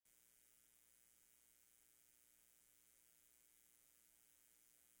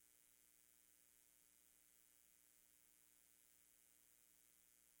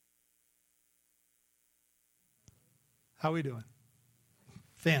How are we doing?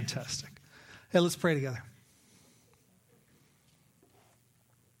 Fantastic. Hey, let's pray together.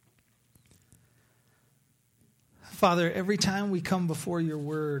 Father, every time we come before your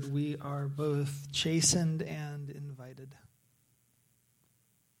word, we are both chastened and invited.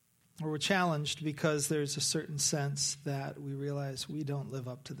 Or we're challenged because there's a certain sense that we realize we don't live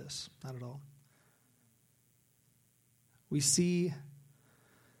up to this, not at all. We see,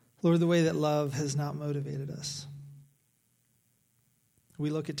 Lord, the way that love has not motivated us. We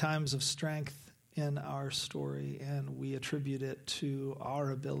look at times of strength in our story and we attribute it to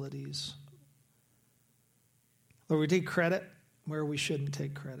our abilities. Lord, we take credit where we shouldn't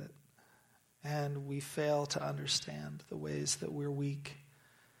take credit. And we fail to understand the ways that we're weak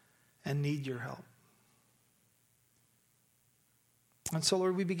and need your help. And so,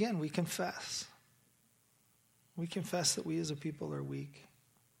 Lord, we confess. We confess that we as a people are weak.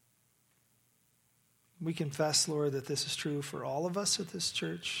 We confess, Lord, that this is true for all of us at this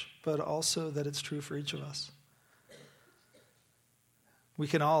church, but also that it's true for each of us. We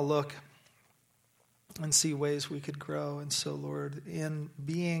can all look and see ways we could grow. And so, Lord, in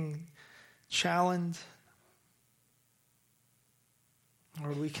being challenged,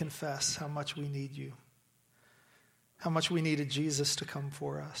 Lord, we confess how much we need you, how much we needed Jesus to come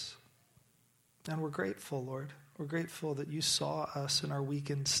for us. And we're grateful, Lord. We're grateful that you saw us in our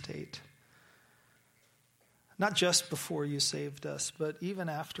weakened state. Not just before you saved us, but even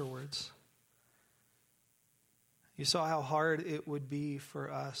afterwards. You saw how hard it would be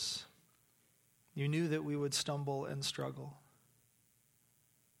for us. You knew that we would stumble and struggle.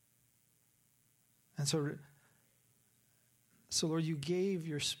 And so, Lord, you gave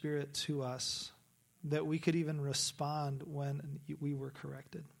your Spirit to us that we could even respond when we were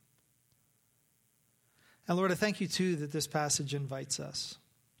corrected. And Lord, I thank you too that this passage invites us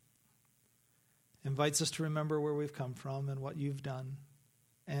to remember where we've come from and what you've done.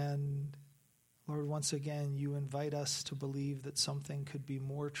 And Lord, once again, you invite us to believe that something could be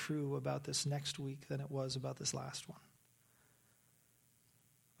more true about this next week than it was about this last one.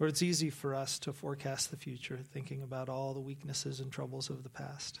 Lord, it's easy for us to forecast the future, thinking about all the weaknesses and troubles of the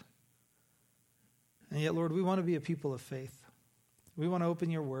past. And yet, Lord, we want to be a people of faith. We want to open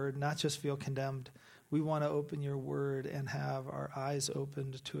your word, not just feel condemned. We want to open your word and have our eyes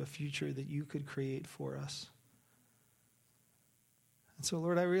opened to a future that you could create for us. And so,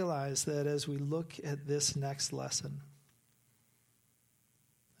 Lord, I realize that as we look at this next lesson,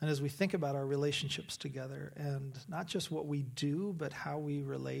 and as we think about our relationships together, and not just what we do, but how we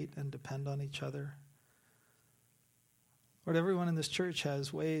relate and depend on each other, Lord, everyone in this church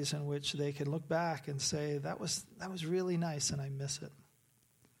has ways in which they can look back and say, that was really nice and I miss it.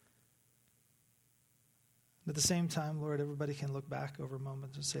 At the same time, Lord, everybody can look back over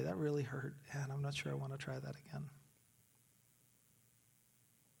moments and say, that really hurt, and I'm not sure I want to try that again.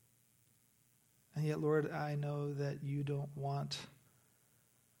 And yet, Lord, I know that you don't want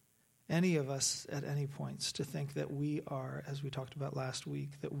any of us at any points to think that we are, as we talked about last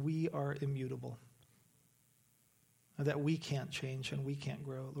week, that we are immutable, that we can't change and we can't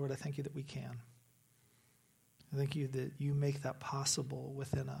grow. Lord, I thank you that we can. I thank you that you make that possible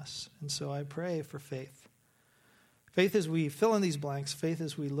within us. And so I pray for faith. Faith as we fill in these blanks, faith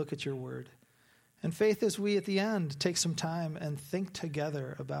as we look at your word, and faith as we at the end take some time and think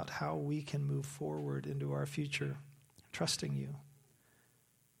together about how we can move forward into our future, trusting you.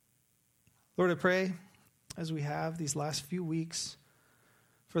 Lord, I pray as we have these last few weeks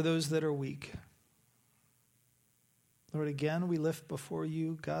for those that are weak. Lord, again, we lift before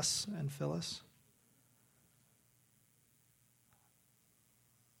you Gus and Phyllis.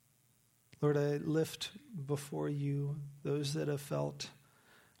 Lord, I lift before you those that have felt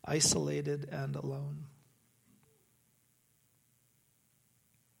isolated and alone.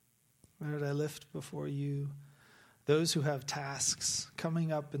 Lord, I lift before you those who have tasks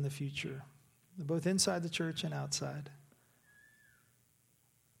coming up in the future, both inside the church and outside.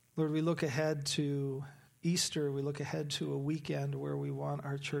 Lord, we look ahead to Easter. We look ahead to a weekend where we want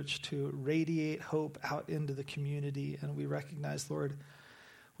our church to radiate hope out into the community. And we recognize, Lord,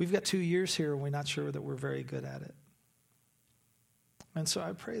 we've got 2 years here and we're not sure that we're very good at it. And so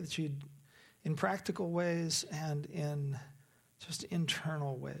I pray that you'd, in practical ways and in just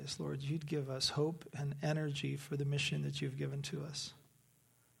internal ways, Lord, you'd give us hope and energy for the mission that you've given to us.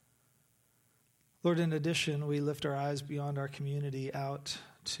 Lord, in addition, we lift our eyes beyond our community out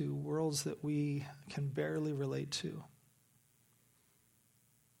to worlds that we can barely relate to,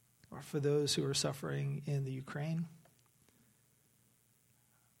 or for those who are suffering in the Ukraine.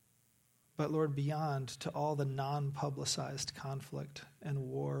 But Lord, beyond to all the non-publicized conflict and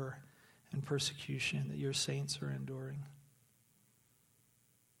war and persecution that your saints are enduring.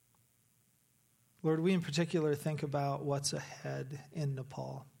 Lord, we in particular think about what's ahead in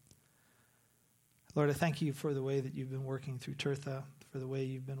Nepal. Lord, I thank you for the way that you've been working through Tirtha, for the way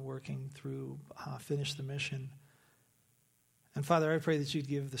you've been working through Finish the Mission. And Father, I pray that you'd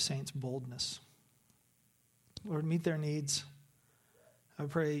give the saints boldness. Lord, meet their needs. I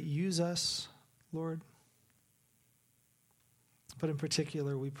pray, use us, Lord. But in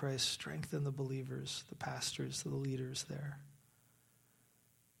particular, we pray, strengthen the believers, the pastors, the leaders there.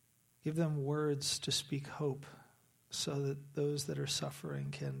 Give them words to speak hope so that those that are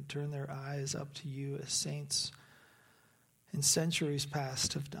suffering can turn their eyes up to you as saints in centuries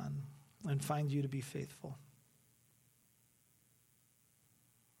past have done and find you to be faithful.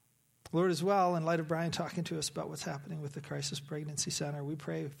 Lord, as well, in light of Brian talking to us about what's happening with the Crisis Pregnancy Center, we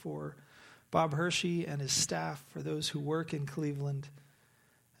pray for Bob Hershey and his staff, for those who work in Cleveland.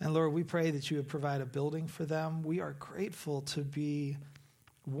 And Lord, we pray that you would provide a building for them. We are grateful to be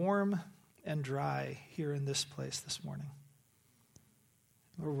warm and dry here in this place this morning.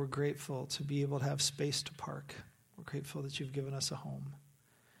 Lord, we're grateful to be able to have space to park. We're grateful that you've given us a home.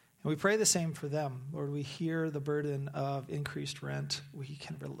 And we pray the same for them. Lord, we hear the burden of increased rent. We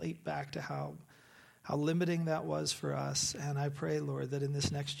can relate back to how limiting that was for us. And I pray, Lord, that in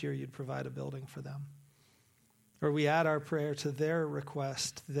this next year you'd provide a building for them. Or we add our prayer to their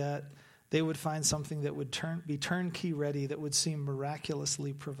request that they would find something that would be turnkey ready, that would seem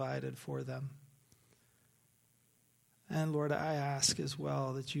miraculously provided for them. And Lord, I ask as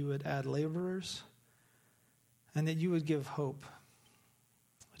well that you would add laborers and that you would give hope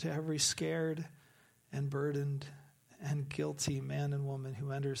to every scared and burdened and guilty man and woman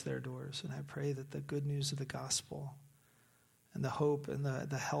who enters their doors. And I pray that the good news of the gospel and the hope and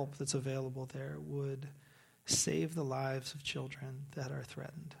the help that's available there would save the lives of children that are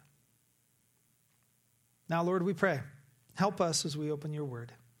threatened. Now, Lord, we pray, help us as we open your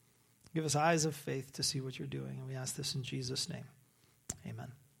word. Give us eyes of faith to see what you're doing. And we ask this in Jesus' name.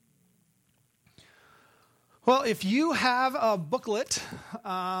 Amen. Well, if you have a booklet,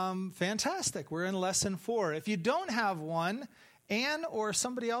 fantastic. We're in lesson 4. If you don't have one, Ann or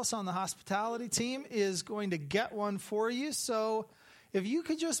somebody else on the hospitality team is going to get one for you. So if you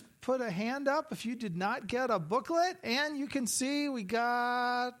could just put a hand up if you did not get a booklet. And you can see we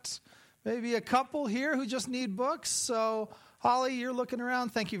got maybe a couple here who just need books. So Holly, you're looking around.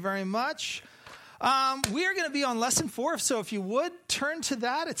 Thank you very much. We are going to be on lesson 4. So if you would turn to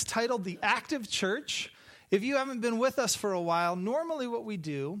that, it's titled The Active Church. If you haven't been with us for a while, normally what we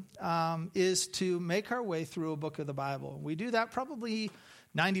do is to make our way through a book of the Bible. We do that probably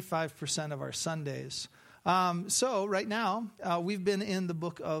 95% of our Sundays. So right now, we've been in the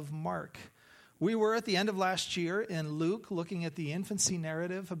book of Mark. We were at the end of last year in Luke, looking at the infancy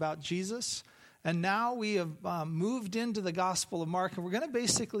narrative about Jesus. And now we have moved into the Gospel of Mark, and we're going to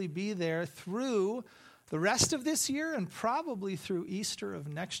basically be there through the rest of this year and probably through Easter of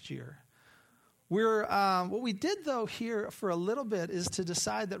next year. What we did, though, here for a little bit is to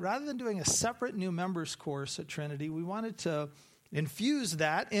decide that rather than doing a separate new members course at Trinity, we wanted to infuse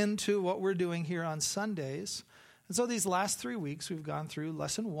that into what we're doing here on Sundays. And so these last 3 weeks, we've gone through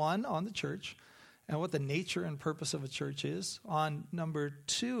lesson 1 on the church and what the nature and purpose of a church is. On number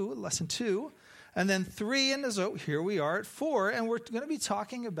 2, lesson 2, and then 3, and so here we are at 4, and we're going to be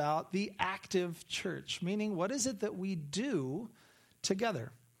talking about the active church, meaning what is it that we do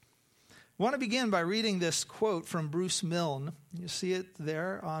together? I want to begin by reading this quote from Bruce Milne. You see it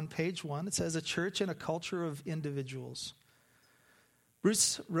there on page 1. It says, "A church in a culture of individuals."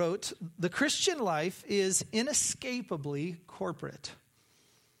 Bruce wrote, "The Christian life is inescapably corporate.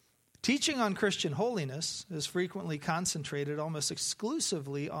 Teaching on Christian holiness is frequently concentrated almost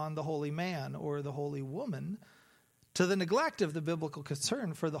exclusively on the holy man or the holy woman, to the neglect of the biblical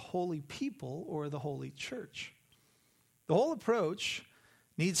concern for the holy people or the holy church. The whole approach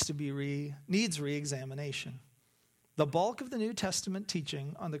needs re-examination. The bulk of the New Testament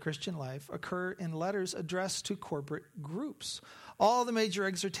teaching on the Christian life occur in letters addressed to corporate groups. All the major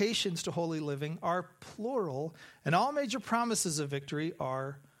exhortations to holy living are plural, and all major promises of victory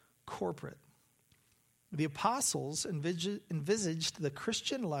are corporate. The apostles envisaged the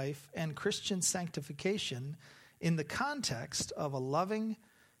Christian life and Christian sanctification in the context of a loving,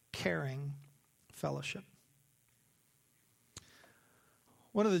 caring fellowship."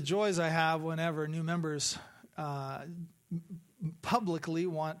 One of the joys I have whenever new members publicly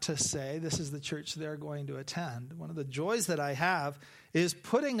want to say this is the church they're going to attend, one of the joys that I have is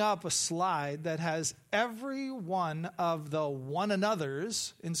putting up a slide that has every one of the one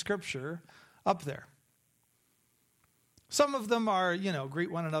another's in Scripture up there. Some of them are,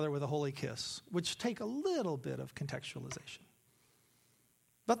 greet one another with a holy kiss, which take a little bit of contextualization.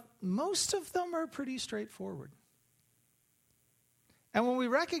 But most of them are pretty straightforward. And when we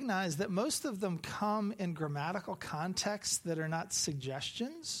recognize that most of them come in grammatical contexts that are not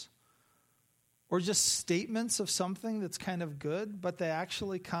suggestions or just statements of something that's kind of good, but they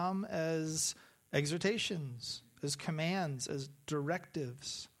actually come as exhortations, as commands, as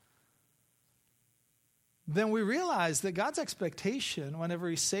directives, then we realize that God's expectation whenever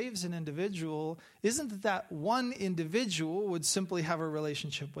he saves an individual isn't that that one individual would simply have a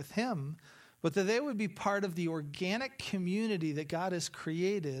relationship with him, but that they would be part of the organic community that God has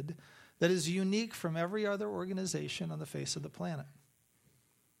created that is unique from every other organization on the face of the planet.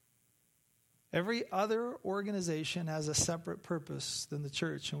 Every other organization has a separate purpose than the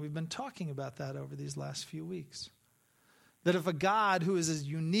church, and we've been talking about that over these last few weeks. That if a God who is as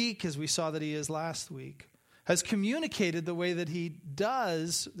unique as we saw that he is last week has communicated the way that he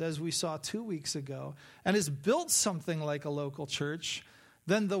does, as we saw 2 weeks ago, and has built something like a local church,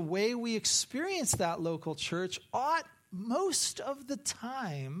 then the way we experience that local church ought most of the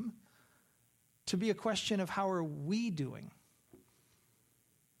time to be a question of how are we doing.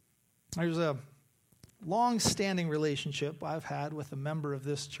 There's a long-standing relationship I've had with a member of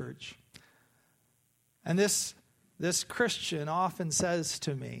this church. And this Christian often says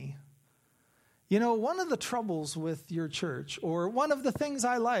to me, you know, one of the troubles with your church, or one of the things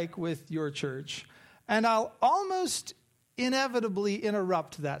I like with your church, and I'll almost inevitably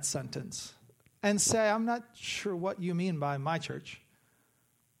interrupt that sentence and say, I'm not sure what you mean by my church.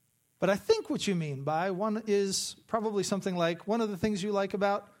 But I think what you mean by one is probably something like one of the things you like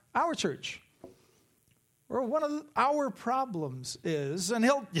about our church. Or one of our problems is, and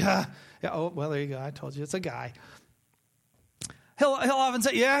oh, well, there you go. I told you it's a guy. He'll often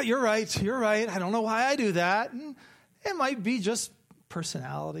say, yeah, you're right. I don't know why I do that. And it might be just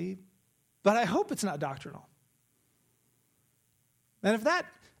personality, but I hope it's not doctrinal. And if that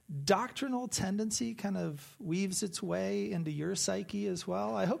doctrinal tendency kind of weaves its way into your psyche as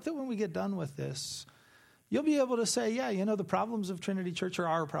well, I hope that when we get done with this, you'll be able to say, yeah, you know, the problems of Trinity Church are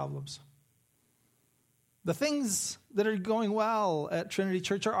our problems. The things that are going well at Trinity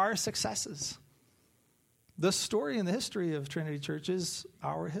Church are our successes. The story and the history of Trinity Church is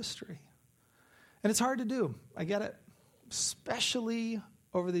our history. And it's hard to do. I get it. Especially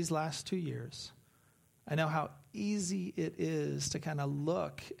over these last 2 years. I know how easy it is to kind of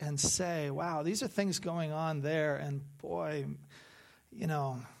look and say, wow, these are things going on there. And boy, you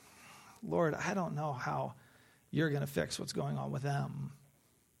know, Lord, I don't know how you're going to fix what's going on with them.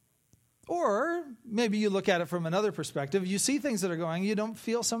 Or maybe you look at it from another perspective. You see things that are going, you don't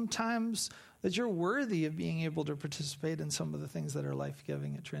feel sometimes that you're worthy of being able to participate in some of the things that are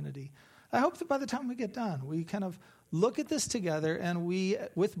life-giving at Trinity. I hope that by the time we get done, we kind of look at this together and we,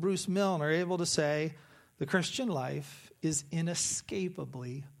 with Bruce Milne, are able to say the Christian life is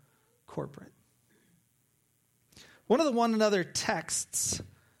inescapably corporate. One of the one another texts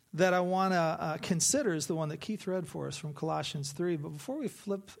that I want to consider is the one that Keith read for us from Colossians 3. But before we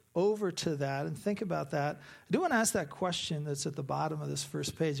flip over to that and think about that, I do want to ask that question that's at the bottom of this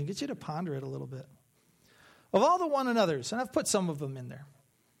first page and get you to ponder it a little bit. Of all the one another's, and I've put some of them in there,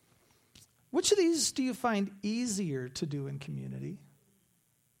 which of these do you find easier to do in community?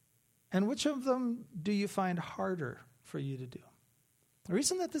 And which of them do you find harder for you to do? The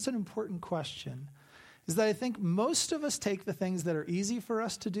reason that this is an important question is that I think most of us take the things that are easy for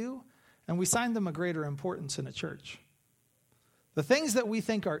us to do and we assign them a greater importance in a church. The things that we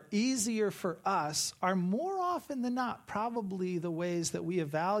think are easier for us are more often than not probably the ways that we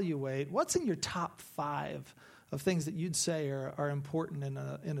evaluate what's in your top 5 of things that you'd say are important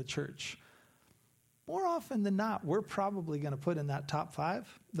in a church. More often than not, we're probably going to put in that top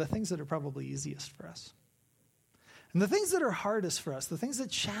 5 the things that are probably easiest for us. And the things that are hardest for us, the things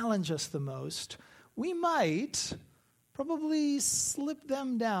that challenge us the most, we might probably slip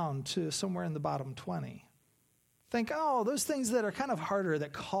them down to somewhere in the bottom 20. Think, oh, those things that are kind of harder,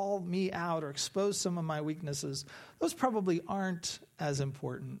 that call me out or expose some of my weaknesses, those probably aren't as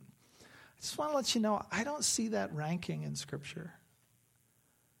important. I just want to let you know, I don't see that ranking in Scripture.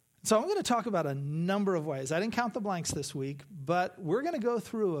 So I'm going to talk about a number of ways. I didn't count the blanks this week, but we're going to go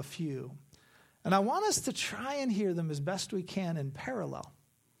through a few. And I want us to try and hear them as best we can in parallel.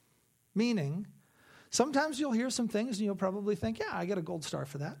 Meaning, sometimes you'll hear some things and you'll probably think, yeah, I get a gold star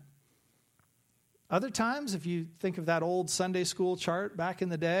for that. Other times, if you think of that old Sunday school chart back in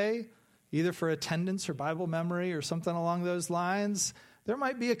the day, either for attendance or Bible memory or something along those lines, there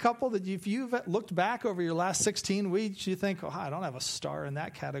might be a couple that if you've looked back over your last 16 weeks, you think, oh, I don't have a star in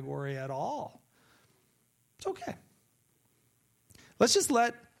that category at all. It's okay. Let's just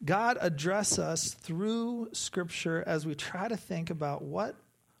let God address us through Scripture as we try to think about what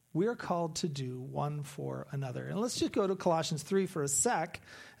we're called to do one for another. And let's just go to Colossians 3 for a sec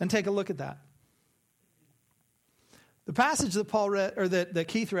and take a look at that. The passage that Paul read, or that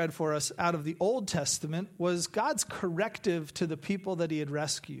Keith read for us out of the Old Testament, was God's corrective to the people that he had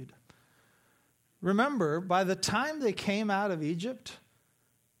rescued. Remember, by the time they came out of Egypt,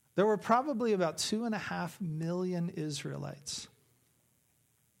 there were probably about 2.5 million Israelites.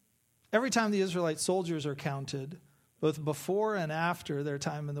 Every time the Israelite soldiers are counted, both before and after their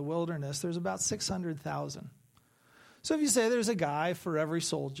time in the wilderness, there's about 600,000. So if you say there's a guy for every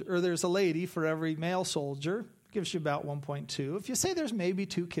soldier, or there's a lady for every male soldier, it gives you about 1.2. If you say there's maybe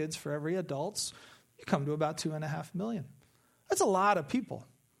 2 kids for every adults, you come to about 2.5 million. That's a lot of people.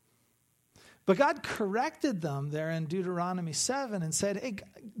 But God corrected them there in Deuteronomy 7 and said, hey,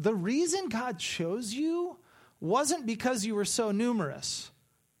 the reason God chose you wasn't because you were so numerous.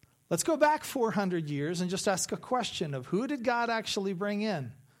 Let's go back 400 years and just ask a question of who did God actually bring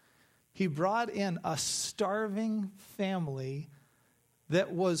in? He brought in a starving family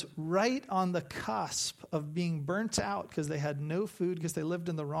that was right on the cusp of being burnt out because they had no food because they lived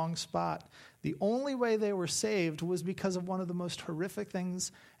in the wrong spot. The only way they were saved was because of one of the most horrific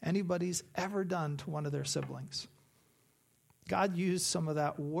things anybody's ever done to one of their siblings. God used some of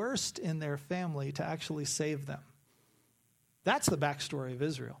that worst in their family to actually save them. That's the backstory of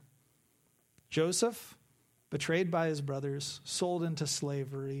Israel. Joseph, betrayed by his brothers, sold into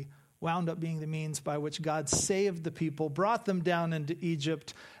slavery, wound up being the means by which God saved the people, brought them down into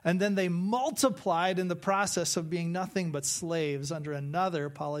Egypt, and then they multiplied in the process of being nothing but slaves under another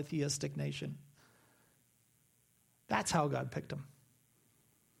polytheistic nation. That's how God picked them.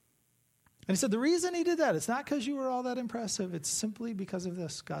 And he said, the reason he did that, it's not because you were all that impressive. It's simply because of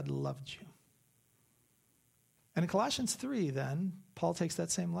this. God loved you. And in Colossians 3, then, Paul takes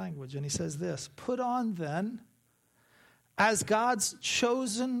that same language and he says this, put on then, as God's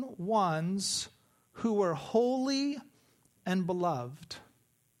chosen ones who are holy and beloved.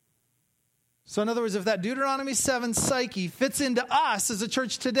 So in other words, if that Deuteronomy 7 psyche fits into us as a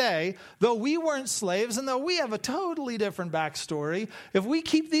church today, though we weren't slaves and though we have a totally different backstory, if we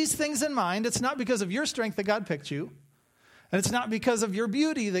keep these things in mind, it's not because of your strength that God picked you, and it's not because of your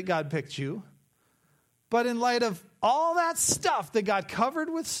beauty that God picked you, but in light of all that stuff that got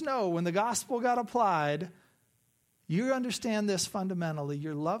covered with snow when the gospel got applied, you understand this fundamentally.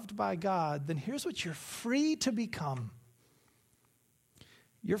 You're loved by God. Then here's what you're free to become.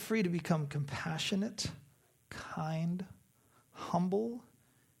 You're free to become compassionate, kind, humble,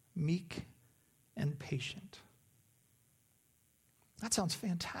 meek, and patient. That sounds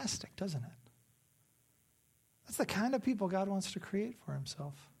fantastic, doesn't it? That's the kind of people God wants to create for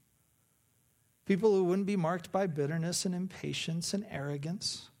himself. People who wouldn't be marked by bitterness and impatience and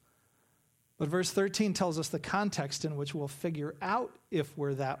arrogance. But verse 13 tells us the context in which we'll figure out if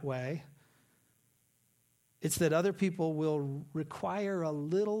we're that way. It's that other people will require a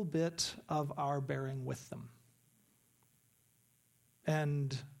little bit of our bearing with them.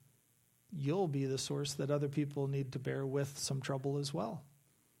 And you'll be the source that other people need to bear with some trouble as well.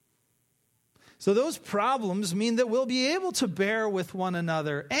 So those problems mean that we'll be able to bear with one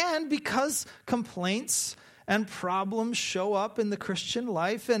another. And because complaints and problems show up in the Christian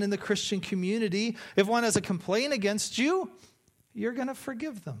life and in the Christian community, if one has a complaint against you, you're going to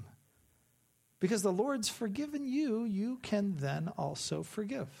forgive them. Because the Lord's forgiven you, you can then also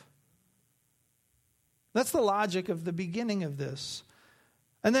forgive. That's the logic of the beginning of this.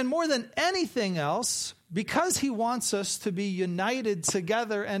 And then more than anything else, because he wants us to be united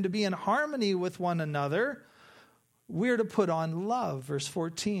together and to be in harmony with one another, we're to put on love, verse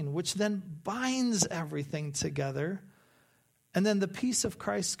 14, which then binds everything together. And then the peace of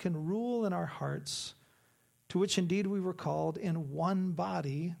Christ can rule in our hearts, to which indeed we were called in one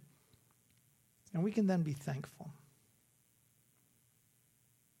body, and we can then be thankful.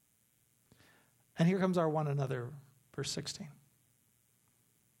 And here comes our one another, verse 16.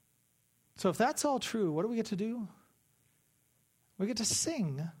 So if that's all true, what do we get to do? We get to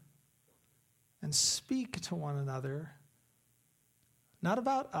sing and speak to one another, not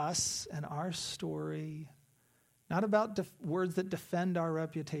about us and our story, not about words that defend our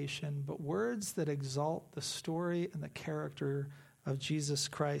reputation, but words that exalt the story and the character of Jesus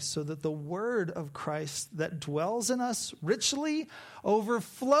Christ, so that the word of Christ that dwells in us richly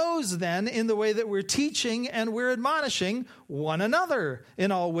overflows then in the way that we're teaching and we're admonishing one another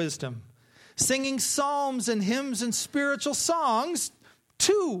in all wisdom, singing psalms and hymns and spiritual songs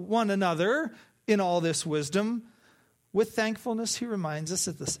to one another in all this wisdom. With thankfulness, he reminds us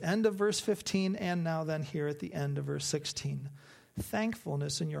at the end of verse 15 and now then here at the end of verse 16.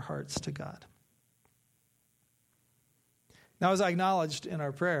 Thankfulness in your hearts to God. Now, as I acknowledged in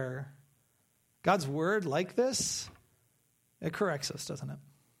our prayer, God's word like this, it corrects us, doesn't it?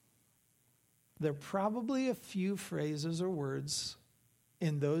 There are probably a few phrases or words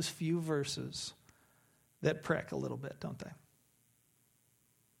in those few verses that prick a little bit, don't they?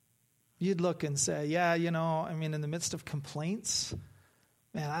 You'd look and say, yeah, in the midst of complaints,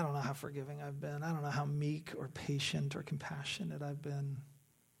 man, I don't know how forgiving I've been. I don't know how meek or patient or compassionate I've been.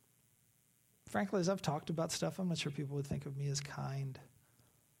 Frankly, as I've talked about stuff, I'm not sure people would think of me as kind.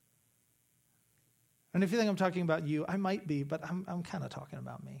 And if you think I'm talking about you, I might be, but I'm kind of talking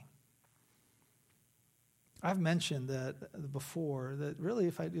about me. I've mentioned that before, that really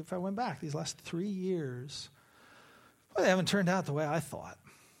if I went back these last 3 years, well, they haven't turned out the way I thought.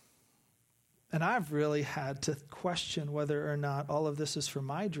 And I've really had to question whether or not all of this is for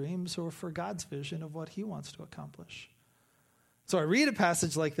my dreams or for God's vision of what he wants to accomplish. So I read a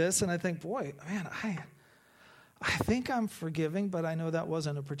passage like this and I think, boy, man, I think I'm forgiving, but I know that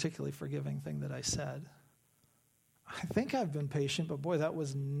wasn't a particularly forgiving thing that I said. I think I've been patient, but boy, that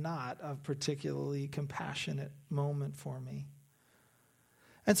was not a particularly compassionate moment for me.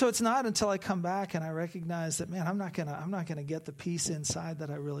 And so it's not until I come back and I recognize that, man, I'm not gonna get the peace inside that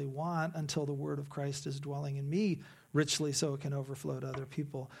I really want until the word of Christ is dwelling in me richly so it can overflow to other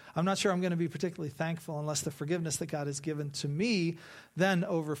people. I'm not sure I'm going to be particularly thankful unless the forgiveness that God has given to me then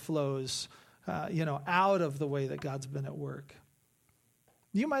overflows, out of the way that God's been at work.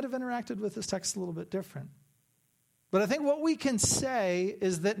 You might have interacted with this text a little bit different. But I think what we can say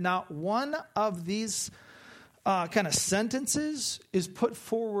is that not one of these kind of sentences is put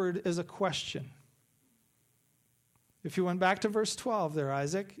forward as a question. If you went back to verse 12 there,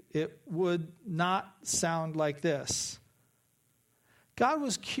 Isaac, it would not sound like this. God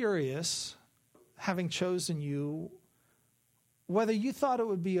was curious, having chosen you, whether you thought it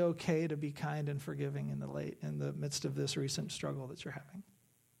would be okay to be kind and forgiving in the midst of this recent struggle that you're having.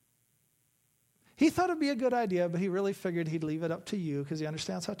 He thought it'd be a good idea, but he really figured he'd leave it up to you because he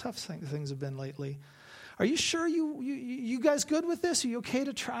understands how tough things have been lately. Are you sure you guys good with this? Are you okay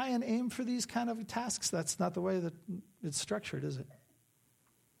to try and aim for these kind of tasks? That's not the way that it's structured, is it?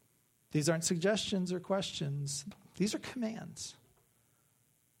 These aren't suggestions or questions. These are commands.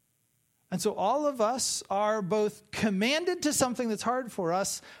 And so all of us are both commanded to something that's hard for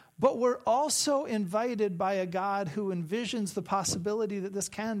us, but we're also invited by a God who envisions the possibility that this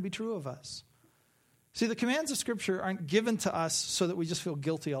can be true of us. See, the commands of Scripture aren't given to us so that we just feel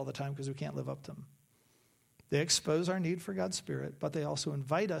guilty all the time because we can't live up to them. They expose our need for God's Spirit, but they also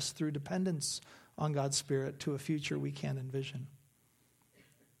invite us through dependence on God's Spirit to a future we can't envision.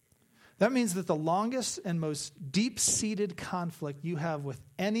 That means that the longest and most deep-seated conflict you have with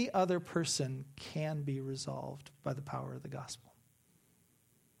any other person can be resolved by the power of the gospel.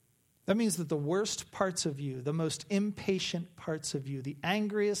 That means that the worst parts of you, the most impatient parts of you, the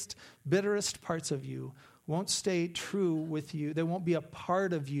angriest, bitterest parts of you won't stay true with you. They won't be a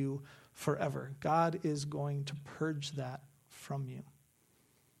part of you forever. God is going to purge that from you.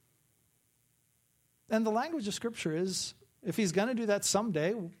 And the language of Scripture is, if he's going to do that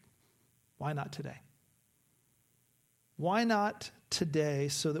someday, why not today? Why not today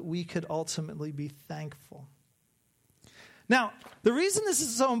so that we could ultimately be thankful? Now, the reason this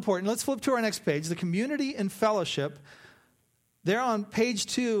is so important, let's flip to our next page, the community and fellowship. There on page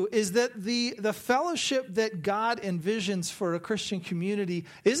 2 is that the fellowship that God envisions for a Christian community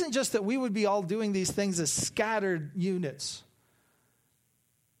isn't just that we would be all doing these things as scattered units.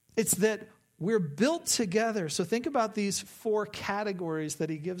 It's that we're built together. So think about these 4 categories that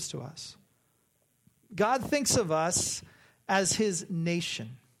he gives to us. God thinks of us as his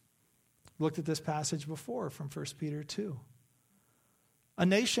nation. We looked at this passage before from 1 Peter 2. A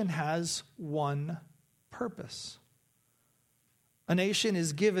nation has one purpose. A nation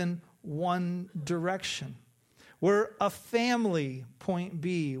is given one direction. We're a family, point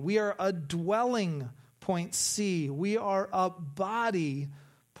B. We are a dwelling, point C. We are a body,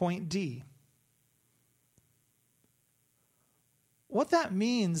 point D. What that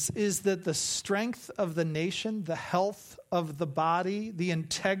means is that the strength of the nation, the health of the body, the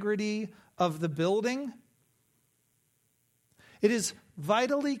integrity of the building, it is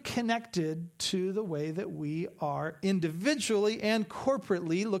vitally connected to the way that we are individually and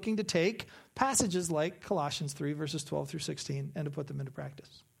corporately looking to take passages like Colossians 3, verses 12 through 16, and to put them into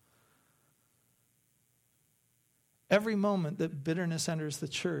practice. Every moment that bitterness enters the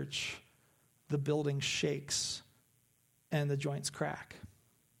church, the building shakes and the joints crack.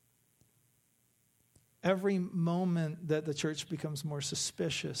 Every moment that the church becomes more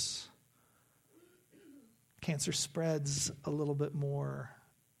suspicious, cancer spreads a little bit more,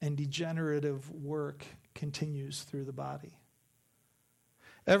 and degenerative work continues through the body.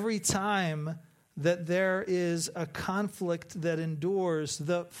 Every time that there is a conflict that endures,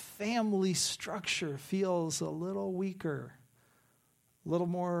 the family structure feels a little weaker, a little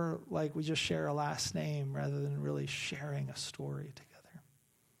more like we just share a last name rather than really sharing a story together.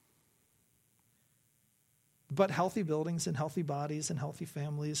 But healthy buildings and healthy bodies and healthy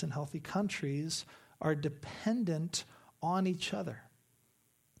families and healthy countries are dependent on each other.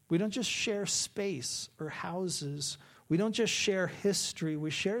 We don't just share space or houses. We don't just share history. We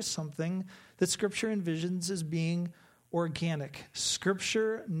share something that Scripture envisions as being organic.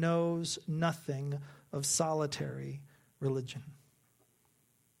 Scripture knows nothing of solitary religion.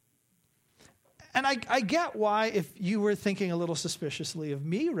 And I get why, if you were thinking a little suspiciously of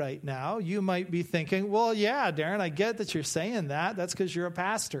me right now, you might be thinking, well, yeah, Darren, I get that you're saying that. That's because you're a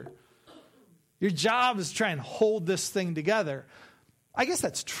pastor. Your job is to try and hold this thing together. I guess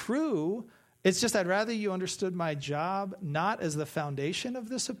that's true. It's just I'd rather you understood my job not as the foundation of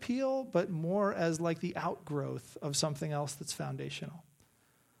this appeal, but more as like the outgrowth of something else that's foundational.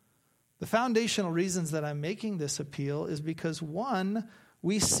 The foundational reasons that I'm making this appeal is because, one,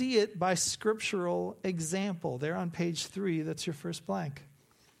 we see it by scriptural example. There on page 3, that's your first blank.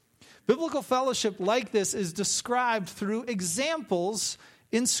 Biblical fellowship like this is described through examples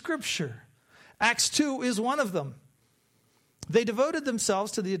in Scripture. Acts 2 is one of them. They devoted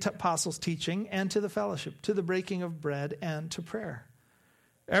themselves to the apostles' teaching and to the fellowship, to the breaking of bread and to prayer.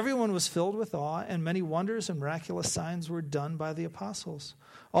 Everyone was filled with awe, and many wonders and miraculous signs were done by the apostles.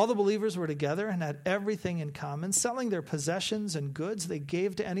 All the believers were together and had everything in common. Selling their possessions and goods, they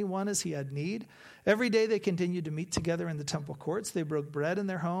gave to anyone as he had need. Every day they continued to meet together in the temple courts. They broke bread in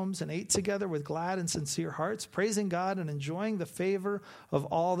their homes and ate together with glad and sincere hearts, praising God and enjoying the favor of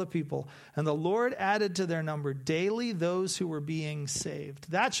all the people. And the Lord added to their number daily those who were being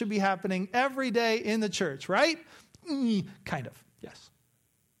saved. That should be happening every day in the church, right? Kind of, yes.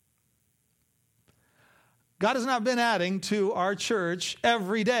 God has not been adding to our church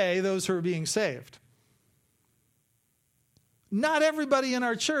every day those who are being saved. Not everybody in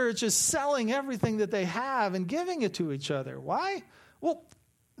our church is selling everything that they have and giving it to each other. Why? Well,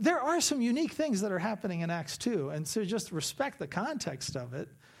 there are some unique things that are happening in Acts 2, and so just respect the context of it.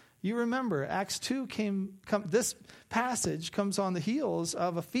 You remember, Acts 2 this passage comes on the heels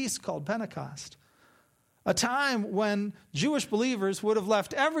of a feast called Pentecost. A time when Jewish believers would have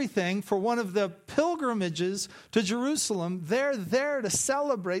left everything for one of the pilgrimages to Jerusalem. They're there to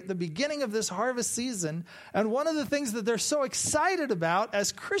celebrate the beginning of this harvest season. And one of the things that they're so excited about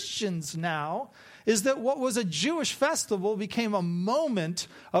as Christians now is that what was a Jewish festival became a moment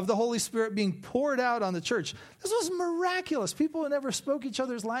of the Holy Spirit being poured out on the church. This was miraculous. People who never spoke each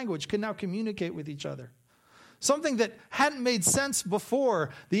other's language can now communicate with each other. Something that hadn't made sense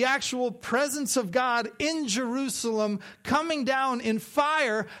before, the actual presence of God in Jerusalem coming down in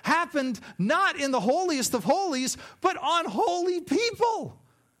fire, happened not in the holiest of holies, but on holy people.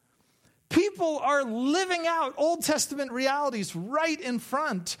 People are living out Old Testament realities right in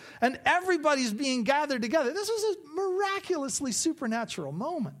front, and everybody's being gathered together. This was a miraculously supernatural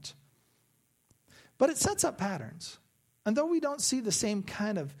moment. But it sets up patterns. And though we don't see the same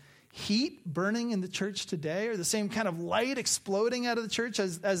kind of heat burning in the church today, or the same kind of light exploding out of the church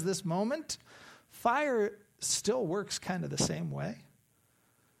as this moment, fire still works kind of the same way.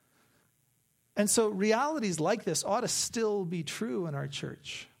 And so realities like this ought to still be true in our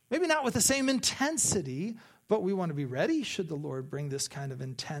church. Maybe not with the same intensity, but we want to be ready should the Lord bring this kind of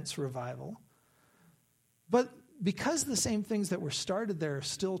intense revival. But because the same things that were started there are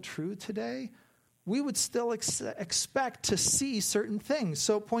still true today, we would still expect to see certain things.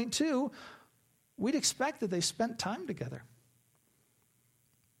 So point 2, we'd expect that they spent time together.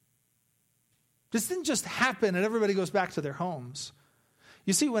 This didn't just happen and everybody goes back to their homes.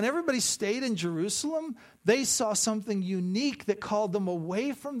 You see, when everybody stayed in Jerusalem, they saw something unique that called them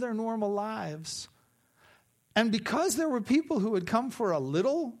away from their normal lives. And because there were people who had come for a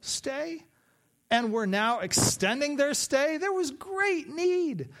little stay and were now extending their stay, there was great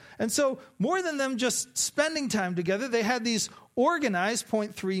need. And so more than them just spending time together, they had these organized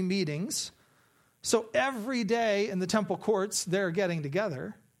point 3 meetings. So every day in the temple courts, they're getting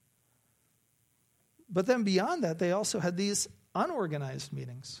together. But then beyond that, they also had these unorganized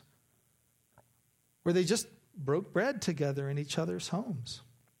meetings where they just broke bread together in each other's homes.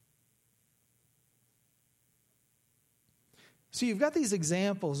 So you've got these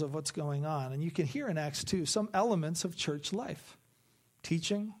examples of what's going on, and you can hear in Acts 2 some elements of church life.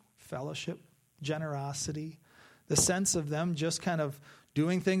 Teaching, fellowship, generosity, the sense of them just kind of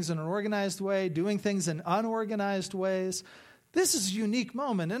doing things in an organized way, doing things in unorganized ways. This is a unique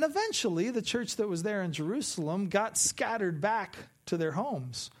moment, and eventually the church that was there in Jerusalem got scattered back to their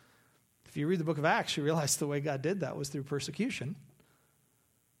homes. If you read the book of Acts, you realize the way God did that was through persecution.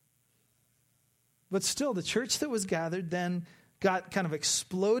 But still, the church that was gathered then got kind of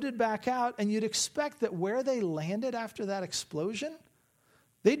exploded back out, and you'd expect that where they landed after that explosion,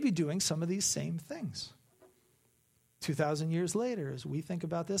 they'd be doing some of these same things. 2,000 years later, as we think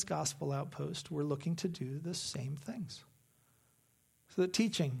about this gospel outpost, we're looking to do the same things. So that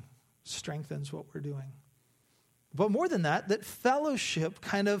teaching strengthens what we're doing. But more than that, that fellowship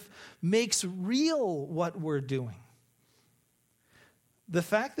kind of makes real what we're doing. The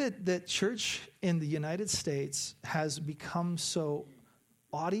fact that church in the United States has become so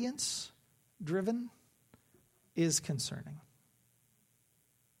audience-driven is concerning.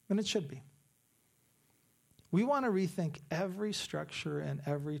 And it should be. We want to rethink every structure and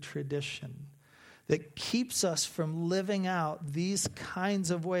every tradition that keeps us from living out these kinds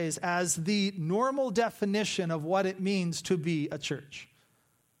of ways as the normal definition of what it means to be a church.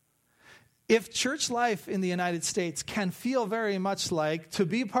 If church life in the United States can feel very much like, to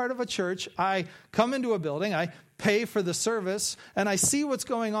be part of a church, I come into a building, I pay for the service, and I see what's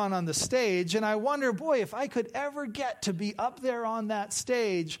going on the stage, and I wonder, boy, if I could ever get to be up there on that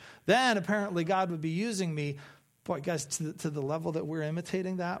stage, then apparently God would be using me. Boy, guys, to the level that we're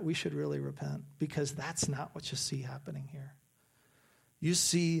imitating that, we should really repent, because that's not what you see happening here. You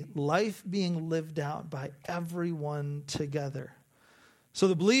see life being lived out by everyone together. So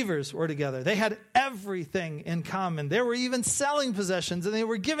the believers were together. They had everything in common. They were even selling possessions, and they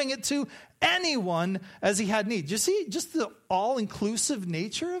were giving it to anyone as he had need. Do you see just the all-inclusive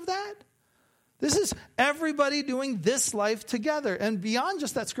nature of that? This is everybody doing this life together. And beyond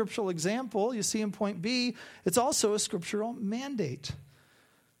just that scriptural example, you see in point B, it's also a scriptural mandate.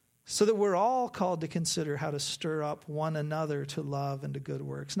 So that we're all called to consider how to stir up one another to love and to good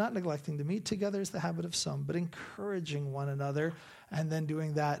works. Not neglecting to meet together is the habit of some, but encouraging one another, and then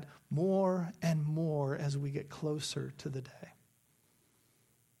doing that more and more as we get closer to the day.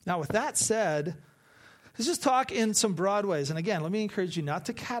 Now, with that said, let's just talk in some broad ways. And again, let me encourage you not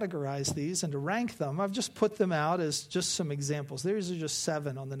to categorize these and to rank them. I've just put them out as just some examples. These are just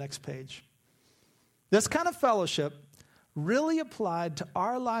 7 on the next page. This kind of fellowship, really applied to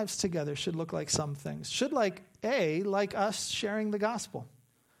our lives together, should look like some things. Should like us sharing the gospel.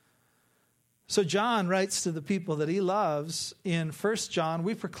 So John writes to the people that he loves in 1 John,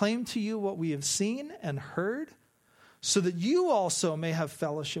 we proclaim to you what we have seen and heard, so that you also may have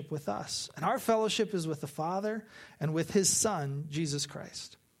fellowship with us. And our fellowship is with the Father and with his Son, Jesus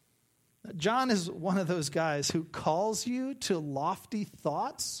Christ. Now, John is one of those guys who calls you to lofty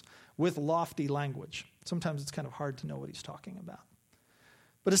thoughts with lofty language. Sometimes it's kind of hard to know what he's talking about.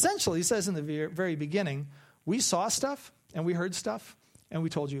 But essentially, he says in the very beginning, we saw stuff and we heard stuff and we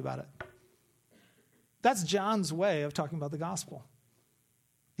told you about it. That's John's way of talking about the gospel.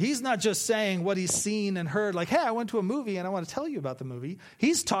 He's not just saying what he's seen and heard, like, hey, I went to a movie and I want to tell you about the movie.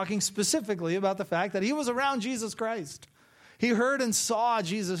 He's talking specifically about the fact that he was around Jesus Christ. He heard and saw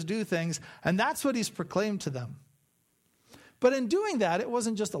Jesus do things, and that's what he's proclaimed to them. But in doing that, it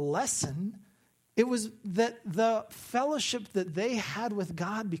wasn't just a lesson. It was that the fellowship that they had with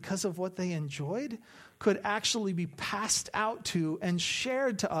God because of what they enjoyed could actually be passed out to and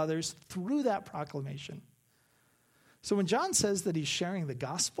shared to others through that proclamation. So when John says that he's sharing the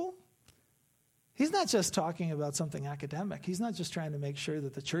gospel, he's not just talking about something academic. He's not just trying to make sure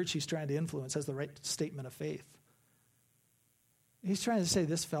that the church he's trying to influence has the right statement of faith. He's trying to say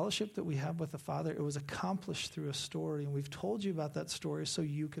this fellowship that we have with the Father, it was accomplished through a story, and we've told you about that story so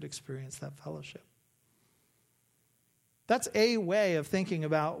you could experience that fellowship. That's a way of thinking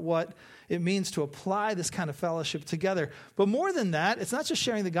about what it means to apply this kind of fellowship together. But more than that, it's not just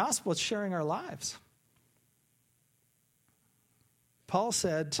sharing the gospel, it's sharing our lives. Paul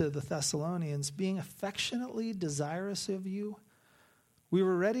said to the Thessalonians, being affectionately desirous of you, we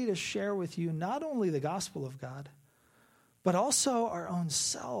were ready to share with you not only the gospel of God, but also our own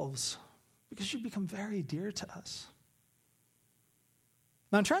selves, because you've become very dear to us.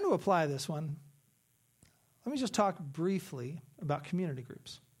 Now, I'm trying to apply this one. Let me just talk briefly about community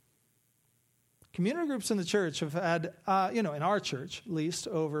groups. Community groups in the church have had, in our church, at least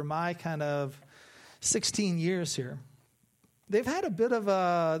over my kind of 16 years here, they've had a bit of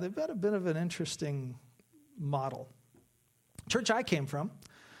an interesting model. Church I came from,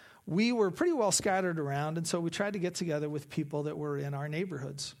 we were pretty well scattered around, and so we tried to get together with people that were in our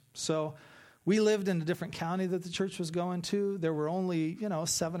neighborhoods. So we lived in a different county that the church was going to. There were only,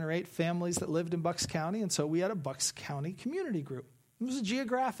 7 or 8 families that lived in Bucks County, and so we had a Bucks County community group. It was a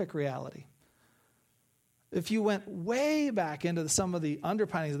geographic reality. If you went way back into some of the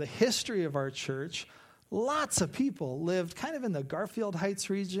underpinnings of the history of our church, lots of people lived kind of in the Garfield Heights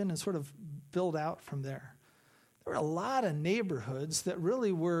region and sort of build out from there. There were a lot of neighborhoods that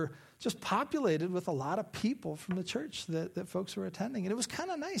really were just populated with a lot of people from the church that folks were attending. And it was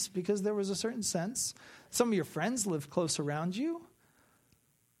kind of nice because there was a certain sense. Some of your friends lived close around you.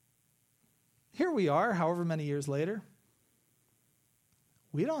 Here we are, however many years later.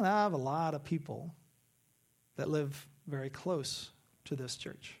 We don't have a lot of people that live very close to this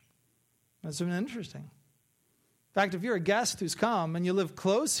church. That's been interesting. In fact, if you're a guest who's come and you live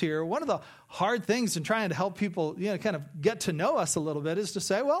close here, one of the hard things in trying to help people, kind of get to know us a little bit is to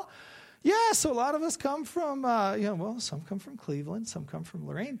say, well, yeah, so a lot of us come from, some come from Cleveland, some come from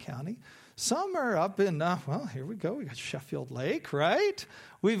Lorain County. Some are up in, here we go. We got Sheffield Lake, right?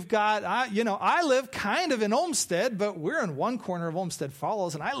 We've got, I live kind of in Olmsted, but we're in one corner of Olmsted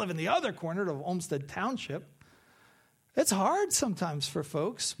Falls, and I live in the other corner of Olmsted Township. It's hard sometimes for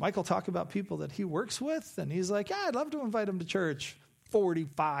folks. Michael talked about people that he works with, and he's like, yeah, I'd love to invite them to church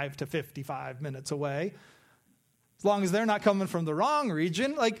 45 to 55 minutes away, as long as they're not coming from the wrong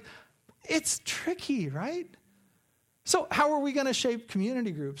region. It's tricky, right? So how are we going to shape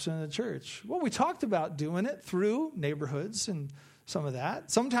community groups in the church? Well, we talked about doing it through neighborhoods and some of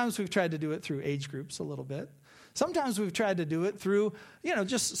that. Sometimes we've tried to do it through age groups a little bit. Sometimes we've tried to do it through,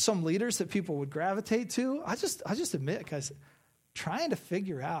 just some leaders that people would gravitate to. I just admit, guys, trying to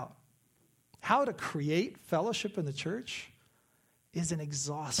figure out how to create fellowship in the church is an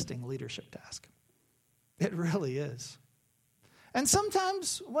exhausting leadership task. It really is. And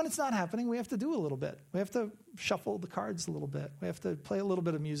sometimes when it's not happening, we have to do a little bit. We have to shuffle the cards a little bit. We have to play a little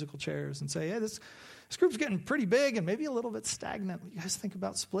bit of musical chairs and say, hey, this group's getting pretty big and maybe a little bit stagnant. You guys think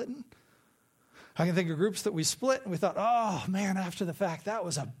about splitting? I can think of groups that we split and we thought, oh, man, after the fact, that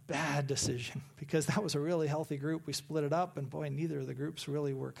was a bad decision because that was a really healthy group. We split it up, and boy, neither of the groups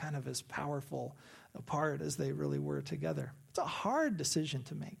really were kind of as powerful apart as they really were together. It's a hard decision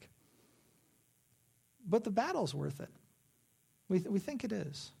to make. But the battle's worth it. We think it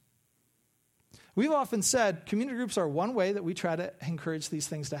is. We've often said community groups are one way that we try to encourage these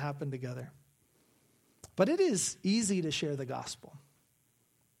things to happen together. But it is easy to share the gospel.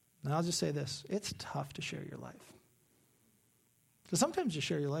 And I'll just say this, it's tough to share your life. Because sometimes you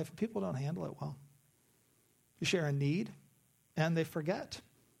share your life and people don't handle it well. You share a need and they forget.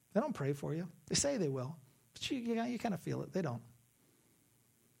 They don't pray for you. They say they will, but you kind of feel it. They don't.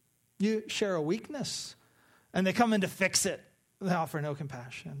 You share a weakness and they come in to fix it. They offer no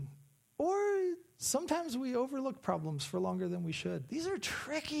compassion. Or sometimes we overlook problems for longer than we should. These are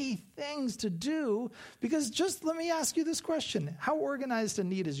tricky things to do because just let me ask you this question. How organized and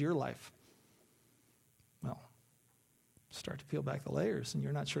neat is your life? Well, start to peel back the layers and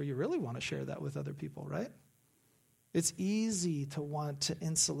you're not sure you really want to share that with other people, right? It's easy to want to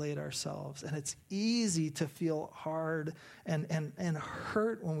insulate ourselves, and it's easy to feel hard and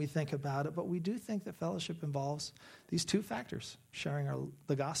hurt when we think about it, but we do think that fellowship involves these two factors, sharing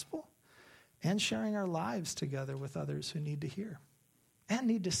the gospel and sharing our lives together with others who need to hear and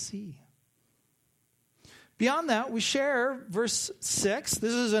need to see. Beyond that, we share verse 6.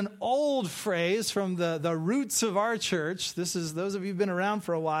 This is an old phrase from the roots of our church. This is, those of you who've been around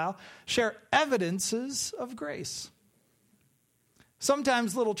for a while, share evidences of grace.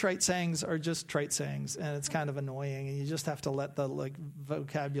 Sometimes little trite sayings are just trite sayings, and it's kind of annoying, and you just have to let the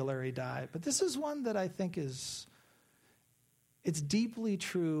vocabulary die. But this is one that I think it's deeply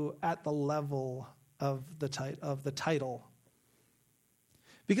true at the level of the title.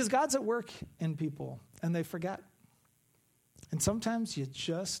 Because God's at work in people, and they forget. And sometimes you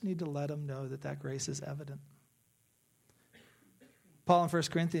just need to let them know that grace is evident. Paul in 1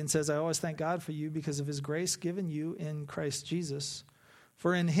 Corinthians says, I always thank God for you because of his grace given you in Christ Jesus.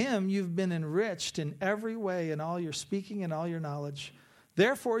 For in him you've been enriched in every way in all your speaking and all your knowledge.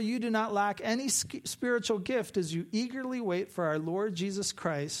 Therefore you do not lack any spiritual gift as you eagerly wait for our Lord Jesus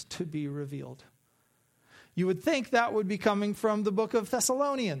Christ to be revealed. You would think that would be coming from the book of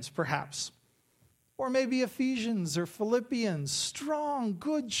Thessalonians, perhaps. Or maybe Ephesians or Philippians, strong,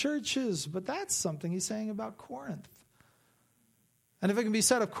 good churches. But that's something he's saying about Corinth. And if it can be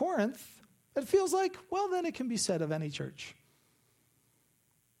said of Corinth, it feels like, well, then it can be said of any church.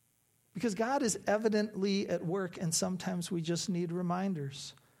 Because God is evidently at work, and sometimes we just need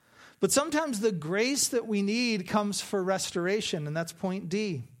reminders. But sometimes the grace that we need comes for restoration, and that's point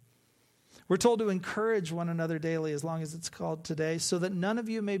D. We're told to encourage one another daily, as long as it's called today, so that none of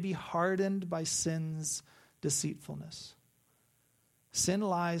you may be hardened by sin's deceitfulness. Sin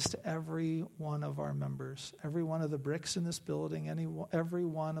lies to every one of our members, every one of the bricks in this building, every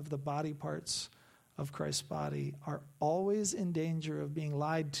one of the body parts of Christ's body are always in danger of being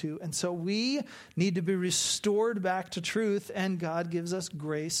lied to. And so we need to be restored back to truth, and God gives us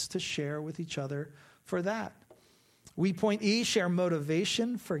grace to share with each other for that. We, point E, share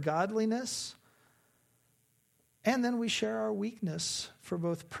motivation for godliness. And then we share our weakness for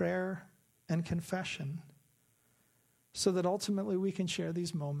both prayer and confession, so that ultimately we can share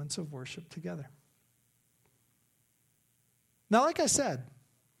these moments of worship together. Now, like I said,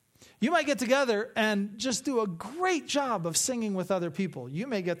 you might get together and just do a great job of singing with other people. You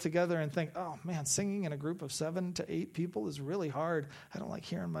may get together and think, oh man, singing in a group of 7 to 8 people is really hard. I don't like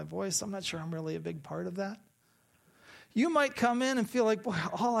hearing my voice. I'm not sure I'm really a big part of that. You might come in and feel like, boy,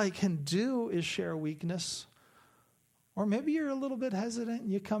 all I can do is share weakness. Or maybe you're a little bit hesitant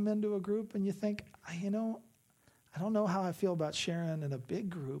and you come into a group and you think, I don't know how I feel about sharing in a big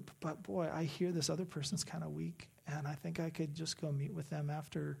group, but boy, I hear this other person's kind of weak, and I think I could just go meet with them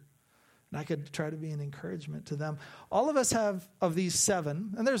after, and I could try to be an encouragement to them. All of us have, of these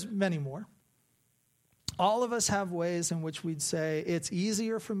 7, and there's many more, all of us have ways in which we'd say, it's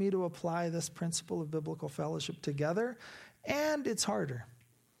easier for me to apply this principle of biblical fellowship together, and it's harder.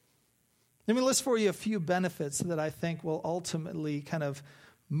 Let me list for you a few benefits that I think will ultimately kind of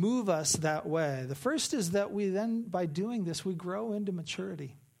move us that way. The first is that we then, by doing this, we grow into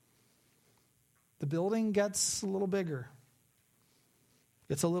maturity. The building gets a little bigger.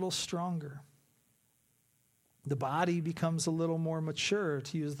 It's a little stronger. The body becomes a little more mature,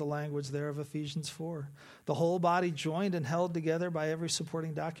 to use the language there of Ephesians 4. The whole body, joined and held together by every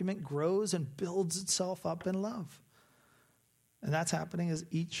supporting document, grows and builds itself up in love. And that's happening as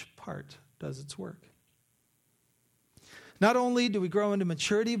each part does its work. Not only do we grow into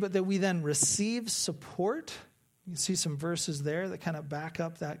maturity, but that we then receive support. You can see some verses there that kind of back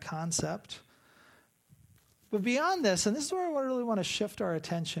up that concept. But beyond this, and this is where I really want to shift our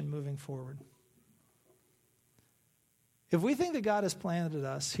attention moving forward. If we think that God has planted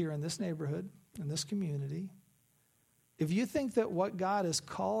us here in this neighborhood, in this community, if you think that what God has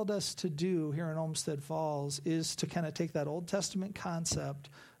called us to do here in Olmsted Falls is to kind of take that Old Testament concept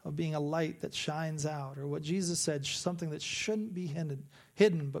of being a light that shines out, or what Jesus said, something that shouldn't be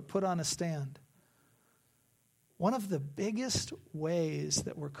hidden but put on a stand. One of the biggest ways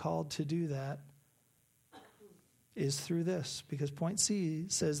that we're called to do that is through this, because point C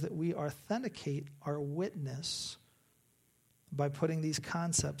says that we authenticate our witness by putting these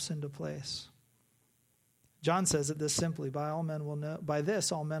concepts into place. John says it this simply, by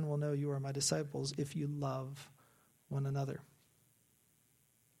this all men will know you are my disciples if you love one another.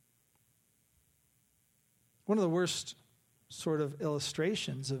 One of the worst sort of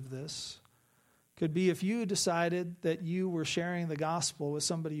illustrations of this could be if you decided that you were sharing the gospel with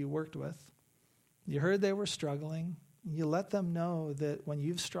somebody you worked with. You heard they were struggling. You let them know that when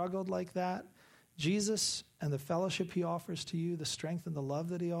you've struggled like that, Jesus and the fellowship he offers to you, the strength and the love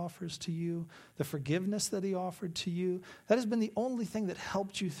that he offers to you, the forgiveness that he offered to you, that has been the only thing that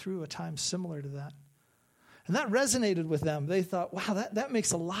helped you through a time similar to that. And that resonated with them. They thought, wow, that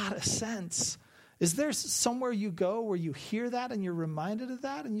makes a lot of sense. Is there somewhere you go where you hear that and you're reminded of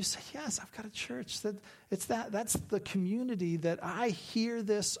that? And you say, yes, I've got a church. That's the community that I hear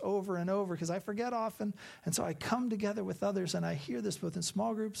this over and over because I forget often. And so I come together with others and I hear this both in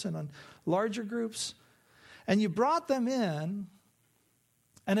small groups and on larger groups. And you brought them in,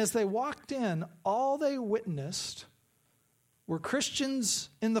 and as they walked in, all they witnessed were Christians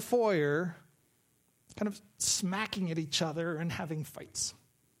in the foyer kind of smacking at each other and having fights.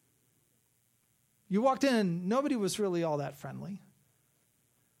 You walked in and nobody was really all that friendly.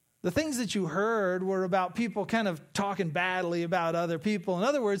 The things that you heard were about people kind of talking badly about other people. In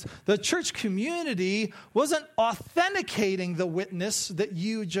other words, the church community wasn't authenticating the witness that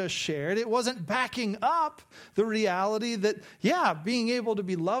you just shared. It wasn't backing up the reality that, yeah, being able to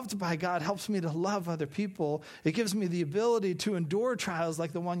be loved by God helps me to love other people. It gives me the ability to endure trials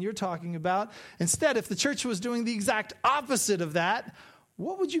like the one you're talking about. Instead, if the church was doing the exact opposite of that,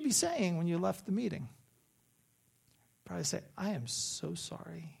 what would you be saying when you left the meeting? Probably say, I am so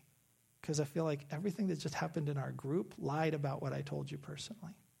sorry, because I feel like everything that just happened in our group lied about what I told you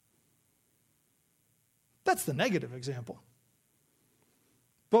personally. That's the negative example.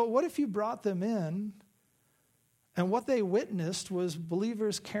 But what if you brought them in and what they witnessed was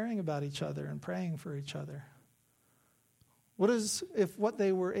believers caring about each other and praying for each other? If what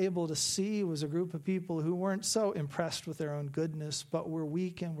they were able to see was a group of people who weren't so impressed with their own goodness, but were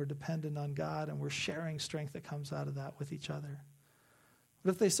weak and were dependent on God and were sharing strength that comes out of that with each other?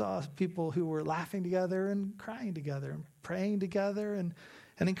 What if they saw people who were laughing together and crying together and praying together and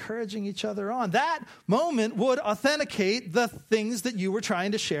and encouraging each other on. That moment would authenticate the things that you were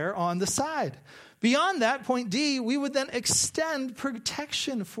trying to share on the side. Beyond that, point D, we would then extend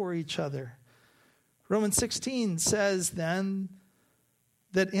protection for each other. Romans 16 says then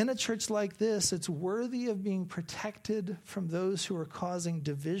that in a church like this, it's worthy of being protected from those who are causing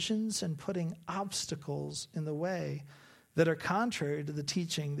divisions and putting obstacles in the way that are contrary to the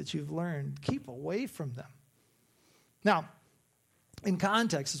teaching that you've learned. Keep away from them. Now, in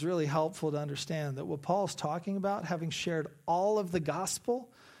context, it's really helpful to understand that what Paul's talking about, having shared all of the gospel,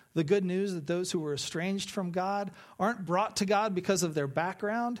 the good news that those who were estranged from God aren't brought to God because of their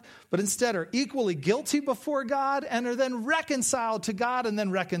background, but instead are equally guilty before God and are then reconciled to God and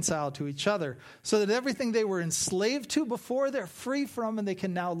then reconciled to each other, so that everything they were enslaved to before, they're free from, and they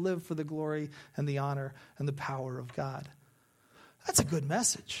can now live for the glory and the honor and the power of God. That's a good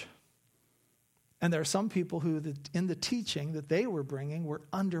message. And there are some people who, in the teaching that they were bringing, were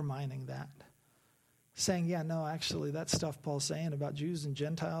undermining that. Saying, yeah, no, actually, that stuff Paul's saying about Jews and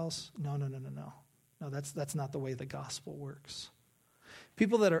Gentiles, no. No, that's not the way the gospel works.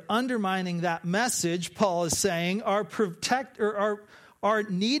 People that are undermining that message, Paul is saying, are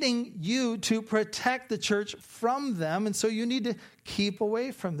needing you to protect the church from them, and so you need to keep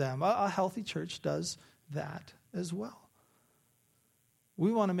away from them. A healthy church does that as well.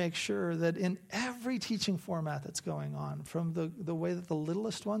 We want to make sure that in every teaching format that's going on, from the way that the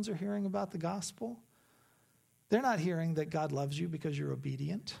littlest ones are hearing about the gospel, they're not hearing that God loves you because you're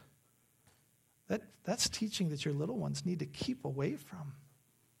obedient. That's teaching that your little ones need to keep away from.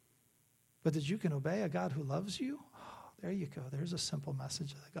 But that you can obey a God who loves you, there you go. There's a simple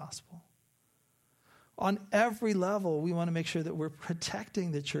message of the gospel. On every level, we want to make sure that we're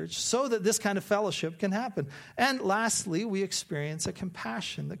protecting the church so that this kind of fellowship can happen. And lastly, we experience a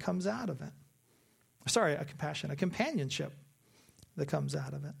compassion that comes out of it. A companionship that comes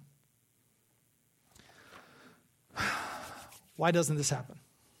out of it. Why doesn't this happen?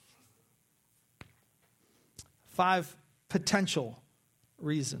 5 potential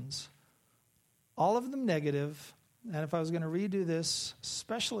reasons. All of them negative. And if I was going to redo this,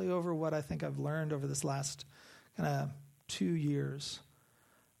 especially over what I think I've learned over this last kind of 2 years,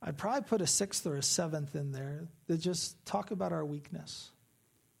 I'd probably put a 6th or a 7th in there that just talk about our weakness.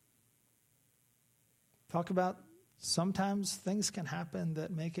 Talk about sometimes things can happen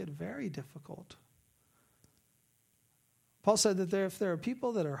that make it very difficult. Paul said that if there are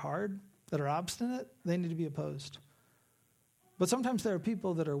people that are hard, that are obstinate, they need to be opposed. But sometimes there are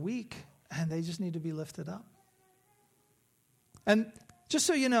people that are weak, and they just need to be lifted up. And just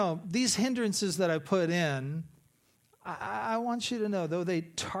so you know, these hindrances that I put in, I want you to know, though they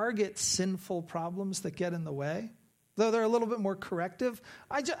target sinful problems that get in the way, though they're a little bit more corrective,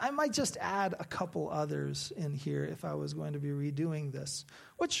 I might just add a couple others in here if I was going to be redoing this,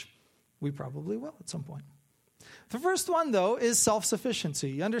 which we probably will at some point. The first one, though, is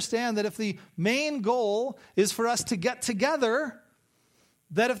self-sufficiency. You understand that if the main goal is for us to get together,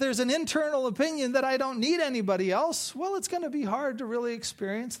 that if there's an internal opinion that I don't need anybody else, well, it's going to be hard to really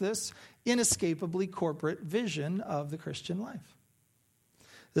experience this inescapably corporate vision of the Christian life.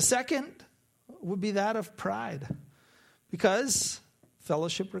 The second would be that of pride, because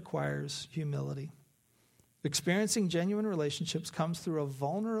fellowship requires humility. Experiencing genuine relationships comes through a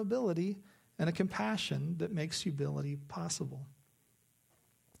vulnerability and a compassion that makes humility possible.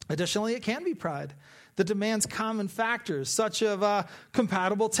 Additionally, it can be pride that demands common factors such as a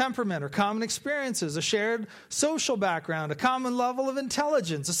compatible temperament or common experiences, a shared social background, a common level of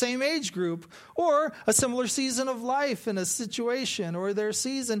intelligence, a same age group, or a similar season of life in a situation or their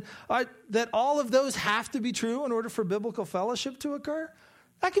season, that all of those have to be true in order for biblical fellowship to occur.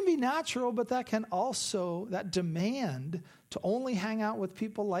 That can be natural, but that demand to only hang out with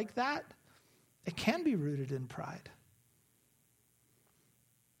people like that, it can be rooted in pride.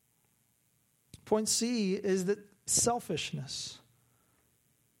 Point C is that selfishness,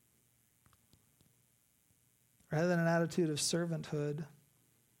 rather than an attitude of servanthood,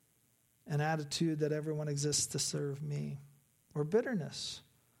 an attitude that everyone exists to serve me, or bitterness,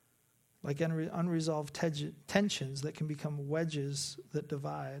 like unresolved tensions that can become wedges that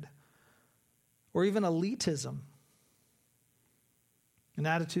divide, or even elitism, an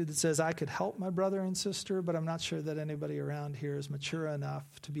attitude that says I could help my brother and sister, but I'm not sure that anybody around here is mature enough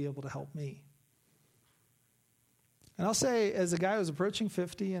to be able to help me. And I'll say, as a guy who's approaching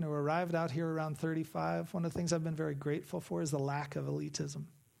 50 and who arrived out here around 35, one of the things I've been very grateful for is the lack of elitism.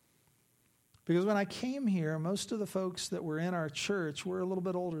 Because when I came here, most of the folks that were in our church were a little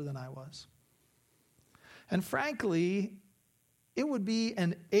bit older than I was. And frankly, it would be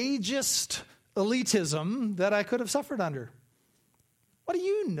an ageist elitism that I could have suffered under. What do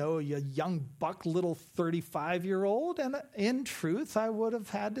you know, you young buck little 35-year-old? And in truth, I would have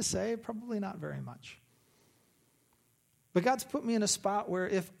had to say probably not very much. But God's put me in a spot where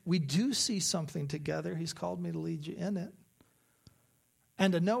if we do see something together, he's called me to lead you in it.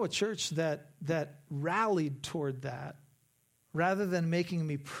 And to know a church that rallied toward that, rather than making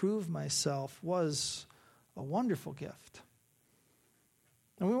me prove myself, was a wonderful gift.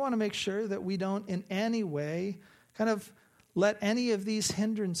 And we want to make sure that we don't in any way kind of let any of these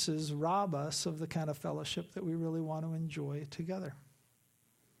hindrances rob us of the kind of fellowship that we really want to enjoy together.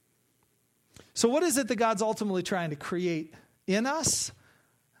 So what is it that God's ultimately trying to create in us?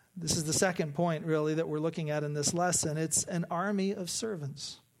 This is the second point, really, that we're looking at in this lesson. It's an army of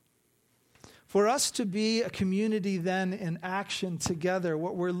servants. For us to be a community then in action together,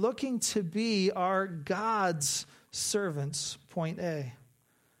 what we're looking to be are God's servants, point A.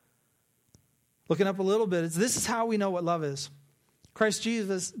 Looking up a little bit, this is how we know what love is. Christ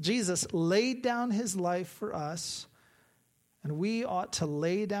Jesus laid down his life for us, and we ought to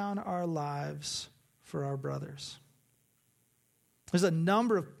lay down our lives for our brothers. There's a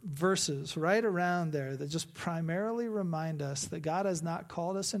number of verses right around there that just primarily remind us that God has not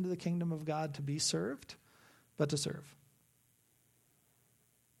called us into the kingdom of God to be served, but to serve.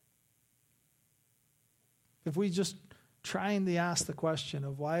 If we just trying to ask the question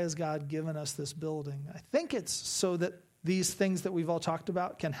of why has God given us this building, I think it's so that these things that we've all talked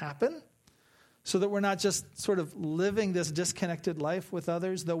about can happen, so that we're not just sort of living this disconnected life with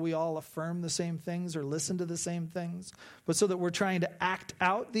others, though we all affirm the same things or listen to the same things, but so that we're trying to act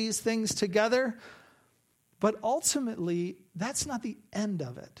out these things together. But ultimately, that's not the end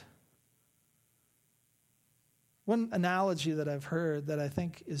of it. One analogy that I've heard that I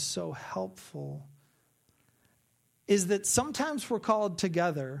think is so helpful is that sometimes we're called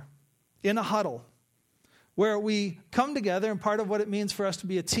together in a huddle where we come together, and part of what it means for us to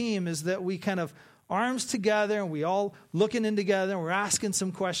be a team is that we kind of arms together and we all looking in together and we're asking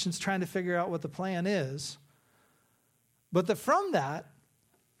some questions, trying to figure out what the plan is. But from that,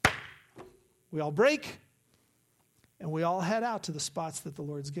 we all break and we all head out to the spots that the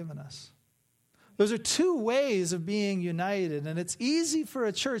Lord's given us. Those are two ways of being united, and it's easy for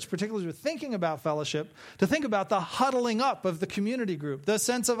a church, particularly with thinking about fellowship, to think about the huddling up of the community group, the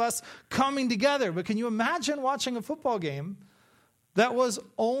sense of us coming together. But can you imagine watching a football game that was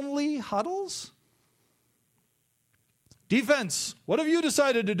only huddles? Defense, what have you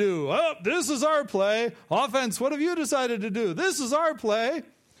decided to do? Oh, this is our play. Offense, what have you decided to do? This is our play.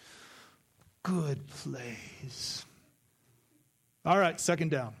 Good plays. All right,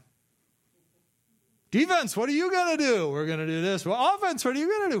 second down. Defense, what are you going to do? We're going to do this. Well, offense, what are you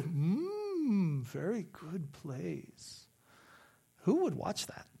going to do? Very good plays. Who would watch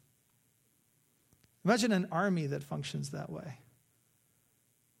that? Imagine an army that functions that way.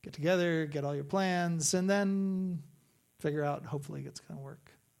 Get together, get all your plans, and then figure out, hopefully, it's going to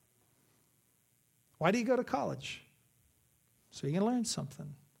work. Why do you go to college? So you can learn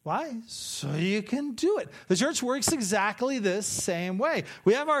something. Why? So you can do it. The church works exactly this same way.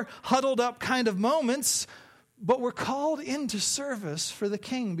 We have our huddled up kind of moments, but we're called into service for the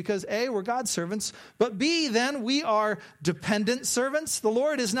King because A, we're God's servants, but B, then we are dependent servants. The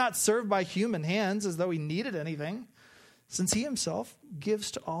Lord is not served by human hands as though he needed anything, since he himself gives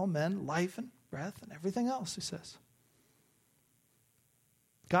to all men life and breath and everything else, he says.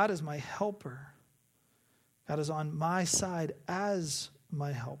 God is my helper. God is on my side as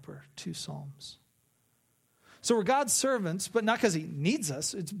my helper. 2 Psalms. So we're God's servants, but not because he needs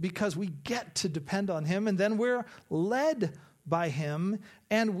us. It's because we get to depend on him, and then we're led by him,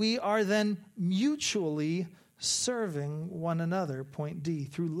 and we are then mutually serving one another. Point D.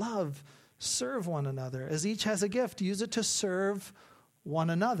 Through love, serve one another. As each has a gift, use it to serve one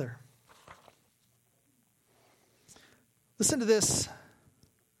another. Listen to this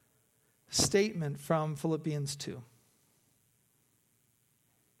statement from Philippians 2.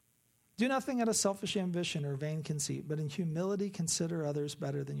 Do nothing out of selfish ambition or vain conceit, but in humility consider others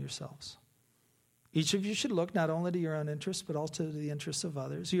better than yourselves. Each of you should look not only to your own interests, but also to the interests of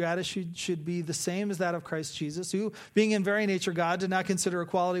others. Your attitude should be the same as that of Christ Jesus, who, being in very nature God, did not consider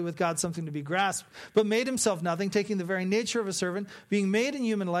equality with God something to be grasped, but made himself nothing, taking the very nature of a servant, being made in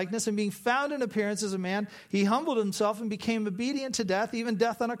human likeness, and being found in appearance as a man, he humbled himself and became obedient to death, even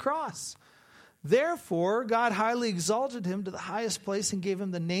death on a cross. Therefore, God highly exalted him to the highest place and gave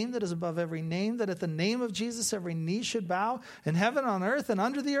him the name that is above every name, that at the name of Jesus every knee should bow in heaven, on earth, and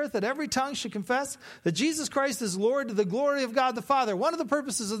under the earth, that every tongue should confess that Jesus Christ is Lord, to the glory of God the Father. One of the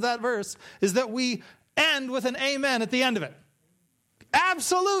purposes of that verse is that we end with an amen at the end of it.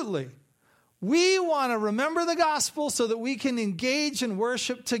 Absolutely. We want to remember the gospel so that we can engage in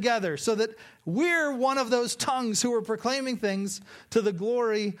worship together, so that we're one of those tongues who are proclaiming things to the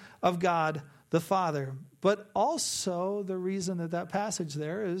glory of God the Father. But also the reason that passage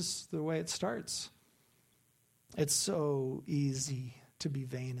there is the way it starts. It's so easy to be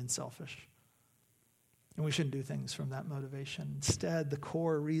vain and selfish. And we shouldn't do things from that motivation. Instead, the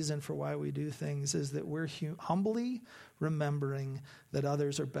core reason for why we do things is that we're humbly remembering that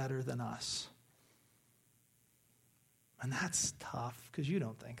others are better than us. And that's tough because you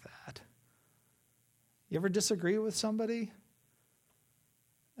don't think that. You ever disagree with somebody?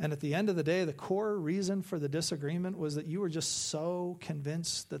 And at the end of the day, the core reason for the disagreement was that you were just so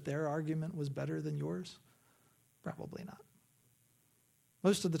convinced that their argument was better than yours? Probably not.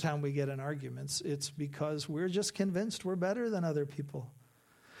 Most of the time we get in arguments, it's because we're just convinced we're better than other people.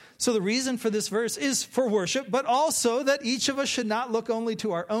 So the reason for this verse is for worship, but also that each of us should not look only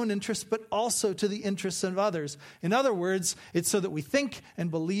to our own interests, but also to the interests of others. In other words, it's so that we think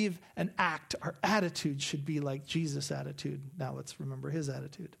and believe and act. Our attitude should be like Jesus' attitude. Now let's remember his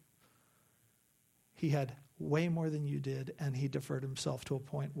attitude. He had way more than you did, and he deferred himself to a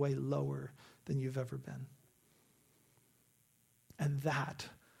point way lower than you've ever been. And that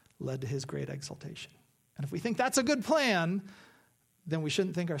led to his great exaltation. And if we think that's a good plan, then we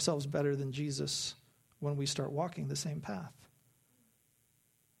shouldn't think ourselves better than Jesus when we start walking the same path.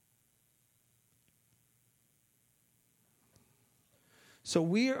 So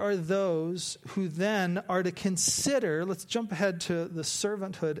we are those who then are to consider, let's jump ahead to the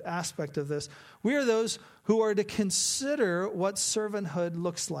servanthood aspect of this. We are those who are to consider what servanthood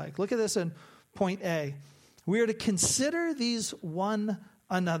looks like. Look at this in point A. We are to consider these one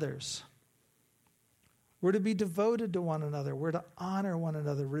another's. We're to be devoted to one another. We're to honor one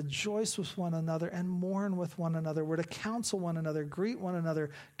another, rejoice with one another, and mourn with one another. We're to counsel one another, greet one another,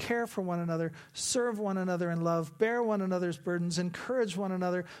 care for one another, serve one another in love, bear one another's burdens, encourage one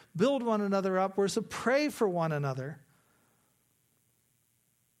another, build one another up. We're to pray for one another.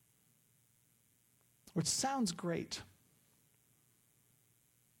 Which sounds great.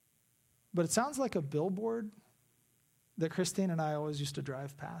 But it sounds like a billboard that Christine and I always used to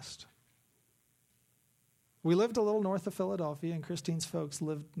drive past. We lived a little north of Philadelphia, and Christine's folks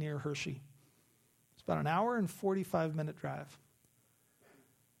lived near Hershey. It's about an hour and 45-minute drive.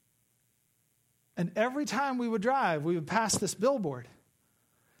 And every time we would drive, we would pass this billboard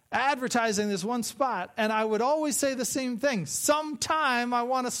advertising this one spot, and I would always say the same thing: sometime I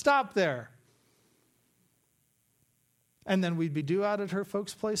want to stop there. And then we'd be due out at her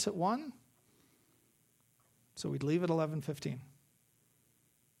folks' place at 1, so we'd leave at 11:15.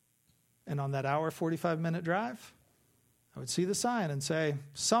 And on that hour, 45-minute drive, I would see the sign and say,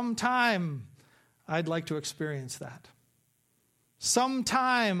 sometime I'd like to experience that.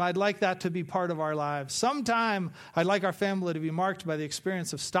 Sometime I'd like that to be part of our lives. Sometime I'd like our family to be marked by the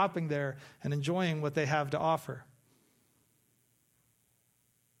experience of stopping there and enjoying what they have to offer.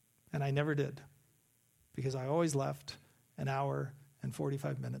 And I never did, because I always left an hour and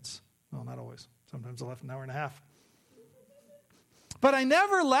 45 minutes. Well, not always. Sometimes I left an hour and a half. But I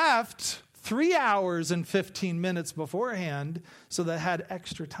never left 3 hours and 15 minutes beforehand so that I had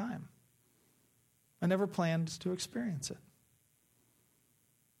extra time. I never planned to experience it.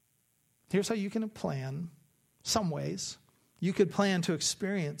 Here's how you can plan some ways. You could plan to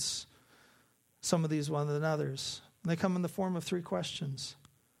experience some of these one another's. They come in the form of 3 questions.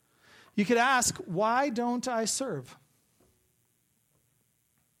 You could ask, why don't I serve?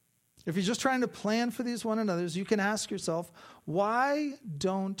 If you're just trying to plan for these one another's, you can ask yourself, why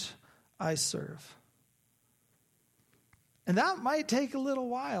don't I serve? And that might take a little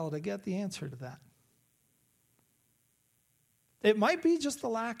while to get the answer to that. It might be just the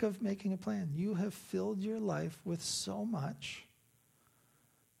lack of making a plan. You have filled your life with so much,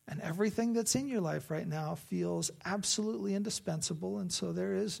 and everything that's in your life right now feels absolutely indispensable, and so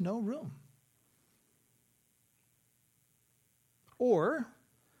there is no room. Or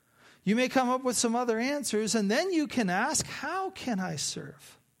you may come up with some other answers, and then you can ask, how can I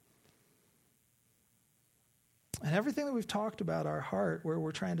serve? And everything that we've talked about, our heart, where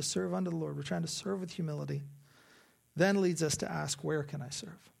we're trying to serve unto the Lord, we're trying to serve with humility, then leads us to ask, where can I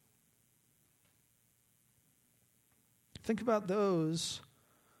serve? Think about those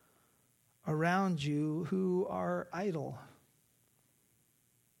around you who are idle.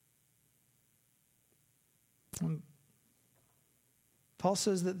 Paul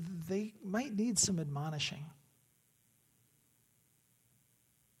says that they might need some admonishing.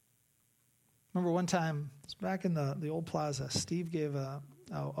 Remember one time, it's back in the old plaza, Steve gave a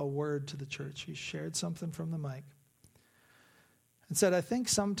word to the church. He shared something from the mic. and said, I think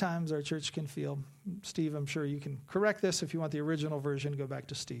sometimes our church can feel, Steve, I'm sure you can correct this. If you want the original version, go back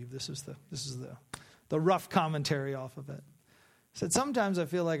to Steve. This is the rough commentary off of it. He said, sometimes I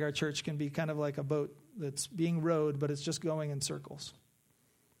feel like our church can be kind of like a boat that's being rowed, but it's just going in circles.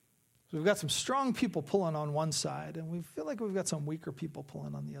 So we've got some strong people pulling on one side, and we feel like we've got some weaker people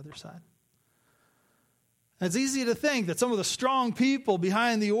pulling on the other side. And it's easy to think that some of the strong people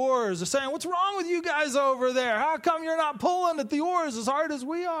behind the oars are saying, what's wrong with you guys over there? How come you're not pulling at the oars as hard as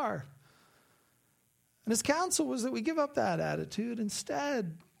we are? And his counsel was that we give up that attitude.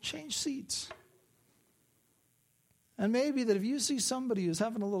 Instead, change seats. And maybe that if you see somebody who's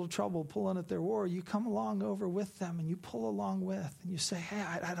having a little trouble pulling at their oar, you come along over with them and you pull along with. And you say, hey,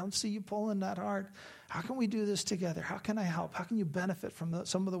 I don't see you pulling that hard. How can we do this together? How can I help? How can you benefit from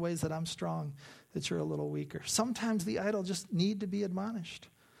some of the ways that I'm strong, that you're a little weaker? Sometimes the idle just need to be admonished.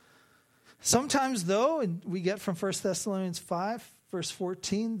 Sometimes, though, and we get from 1 Thessalonians 5, verse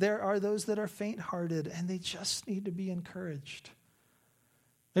 14, there are those that are faint-hearted and they just need to be encouraged.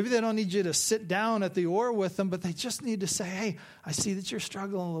 Maybe they don't need you to sit down at the oar with them, but they just need to say, hey, I see that you're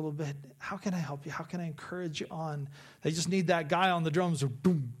struggling a little bit. How can I help you? How can I encourage you on? They just need that guy on the drums, or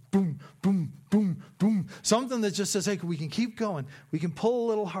boom, boom, boom, boom, boom. Something that just says, hey, we can keep going. We can pull a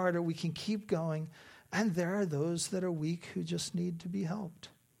little harder. We can keep going. And there are those that are weak who just need to be helped.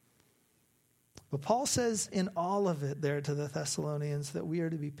 But Paul says in all of it there to the Thessalonians that we are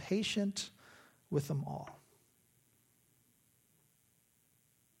to be patient with them all.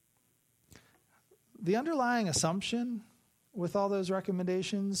 The underlying assumption with all those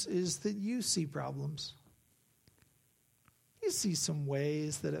recommendations is that you see problems. You see some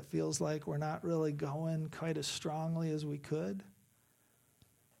ways that it feels like we're not really going quite as strongly as we could.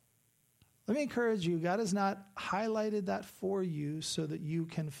 Let me encourage you, God has not highlighted that for you so that you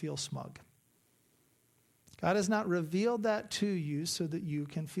can feel smug. God has not revealed that to you so that you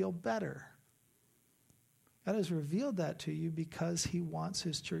can feel better. God has revealed that to you because he wants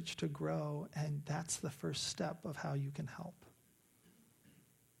his church to grow, and that's the first step of how you can help.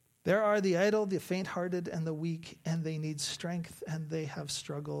 There are the idle, the faint-hearted, and the weak, and they need strength, and they have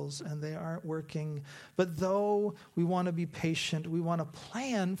struggles, and they aren't working. But though we want to be patient, we want to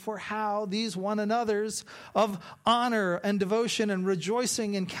plan for how these one another's of honor and devotion and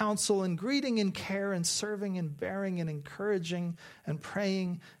rejoicing in counsel and greeting and care and serving and bearing and encouraging and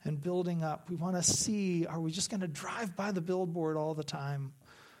praying and building up. We want to see, are we just going to drive by the billboard all the time?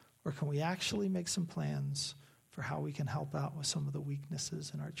 Or can we actually make some plans for how we can help out with some of the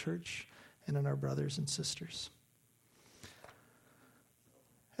weaknesses in our church and in our brothers and sisters?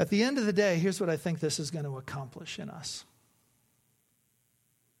 At the end of the day, here's what I think this is going to accomplish in us.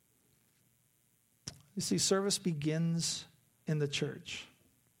 You see, service begins in the church.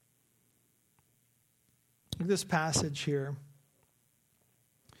 Look at this passage here.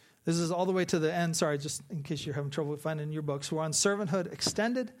 This is all the way to the end. Sorry, just in case you're having trouble finding in your books. We're on servanthood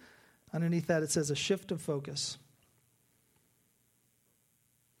extended. Underneath that, it says a shift of focus.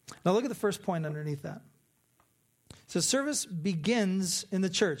 Now look at the first point underneath that. It says service begins in the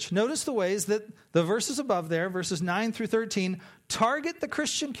church. Notice the ways that the verses above there, verses 9 through 13, target the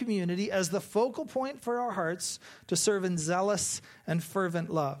Christian community as the focal point for our hearts to serve in zealous and fervent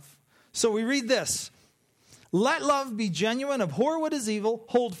love. So we read this. Let love be genuine, abhor what is evil,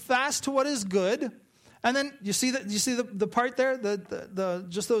 hold fast to what is good. And then you see the part there,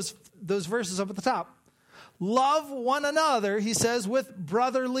 just those verses up at the top. Love one another, he says, with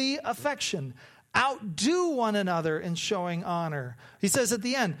brotherly affection. Outdo one another in showing honor. He says at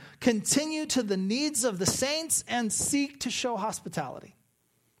the end, continue to the needs of the saints and seek to show hospitality.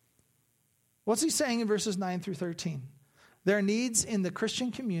 What's he saying in verses 9 through 13? There are needs in the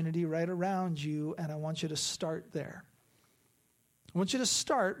Christian community right around you, and I want you to start there. I want you to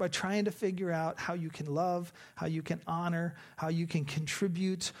start by trying to figure out how you can love, how you can honor, how you can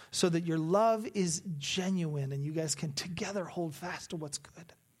contribute so that your love is genuine and you guys can together hold fast to what's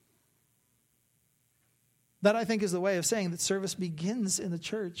good. That, I think, is the way of saying that service begins in the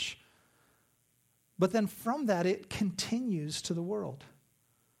church, but then from that it continues to the world.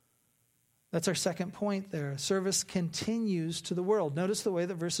 That's our second point there. Service continues to the world. Notice the way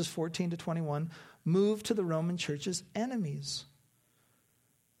that verses 14 to 21 move to the Roman church's enemies.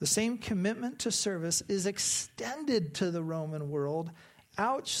 The same commitment to service is extended to the Roman world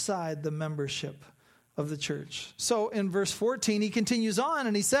outside the membership of the church. So in verse 14, he continues on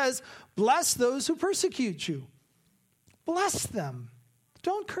and he says, bless those who persecute you. Bless them.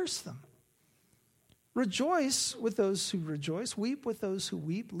 Don't curse them. Rejoice with those who rejoice. Weep with those who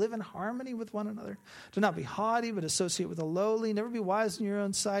weep. Live in harmony with one another. Do not be haughty, but associate with the lowly. Never be wise in your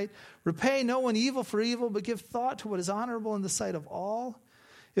own sight. Repay no one evil for evil, but give thought to what is honorable in the sight of all.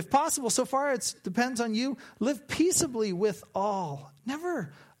 If possible, so far it depends on you, live peaceably with all.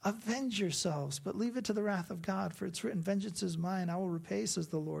 Never avenge yourselves, but leave it to the wrath of God. For it's written, vengeance is mine, I will repay, says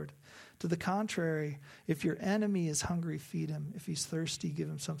the Lord. To the contrary, if your enemy is hungry, feed him. If he's thirsty, give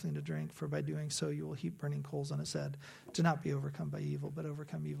him something to drink. For by doing so, you will heap burning coals on his head. Do not be overcome by evil, but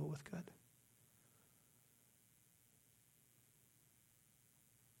overcome evil with good.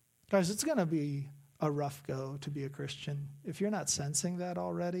 Guys, it's going to be a rough go to be a Christian. If you're not sensing that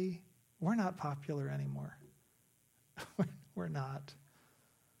already, we're not popular anymore. We're not.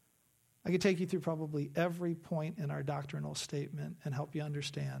 I could take you through probably every point in our doctrinal statement and help you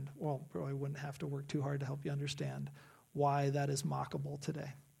understand. Well, probably wouldn't have to work too hard to help you understand why that is mockable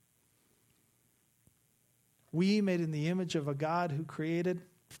today. We made in the image of a God who created,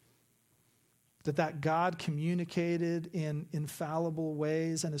 that God communicated in infallible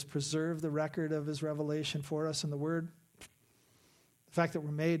ways and has preserved the record of his revelation for us in the Word. The fact that we're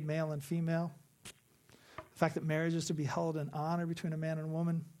made male and female. The fact that marriage is to be held in honor between a man and a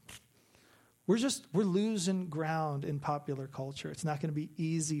woman. We're losing ground in popular culture. It's not going to be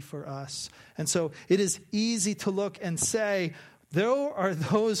easy for us. And so it is easy to look and say, there are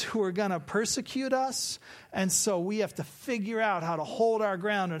those who are going to persecute us, and so we have to figure out how to hold our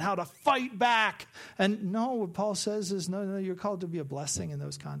ground and how to fight back. And no, what Paul says is, no, you're called to be a blessing in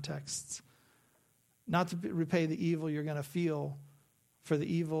those contexts. Not to repay the evil you're going to feel for the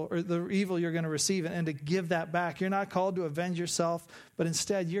evil, or the evil you're going to receive, and to give that back. You're not called to avenge yourself, but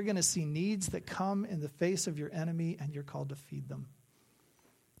instead you're going to see needs that come in the face of your enemy, and you're called to feed them.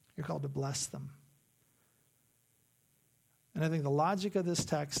 You're called to bless them. And I think the logic of this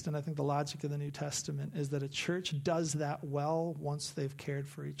text, and I think the logic of the New Testament, is that a church does that well once they've cared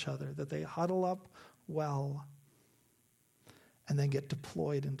for each other, that they huddle up well and then get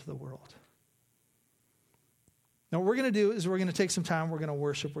deployed into the world. Now, what we're going to do is we're going to take some time, we're going to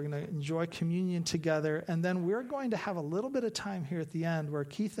worship, we're going to enjoy communion together, and then we're going to have a little bit of time here at the end where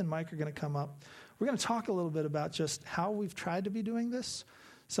Keith and Mike are going to come up. We're going to talk a little bit about just how we've tried to be doing this,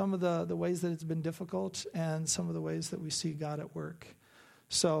 some of the ways that it's been difficult, and some of the ways that we see God at work.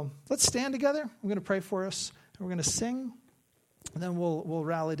 So let's stand together. I'm going to pray for us, and we're going to sing, and then we'll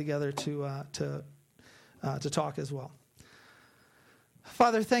rally together to talk as well.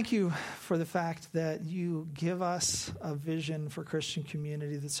 Father, thank you for the fact that you give us a vision for Christian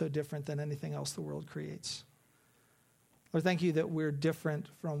community that's so different than anything else the world creates. Lord, thank you that we're different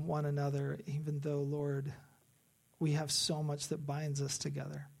from one another, even though, Lord, we have so much that binds us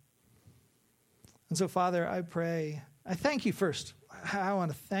together. And so, Father, I thank you first. I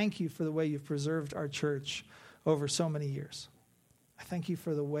want to thank you for the way you've preserved our church over so many years. I thank you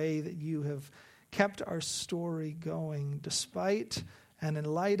for the way that you have kept our story going despite and in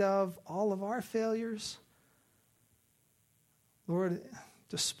light of all of our failures. Lord,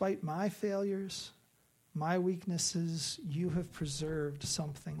 despite my failures, my weaknesses, you have preserved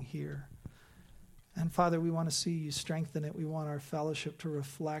something here. And Father, we want to see you strengthen it. We want our fellowship to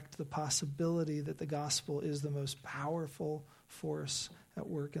reflect the possibility that the gospel is the most powerful force at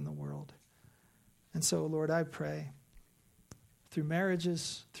work in the world. And so, Lord, I pray through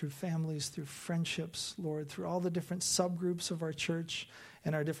marriages, through families, through friendships, Lord, through all the different subgroups of our church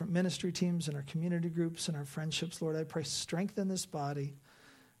and our different ministry teams and our community groups and our friendships, Lord, I pray strengthen this body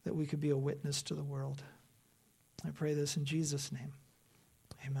that we could be a witness to the world. I pray this in Jesus' name.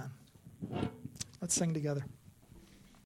 Amen. Let's sing together.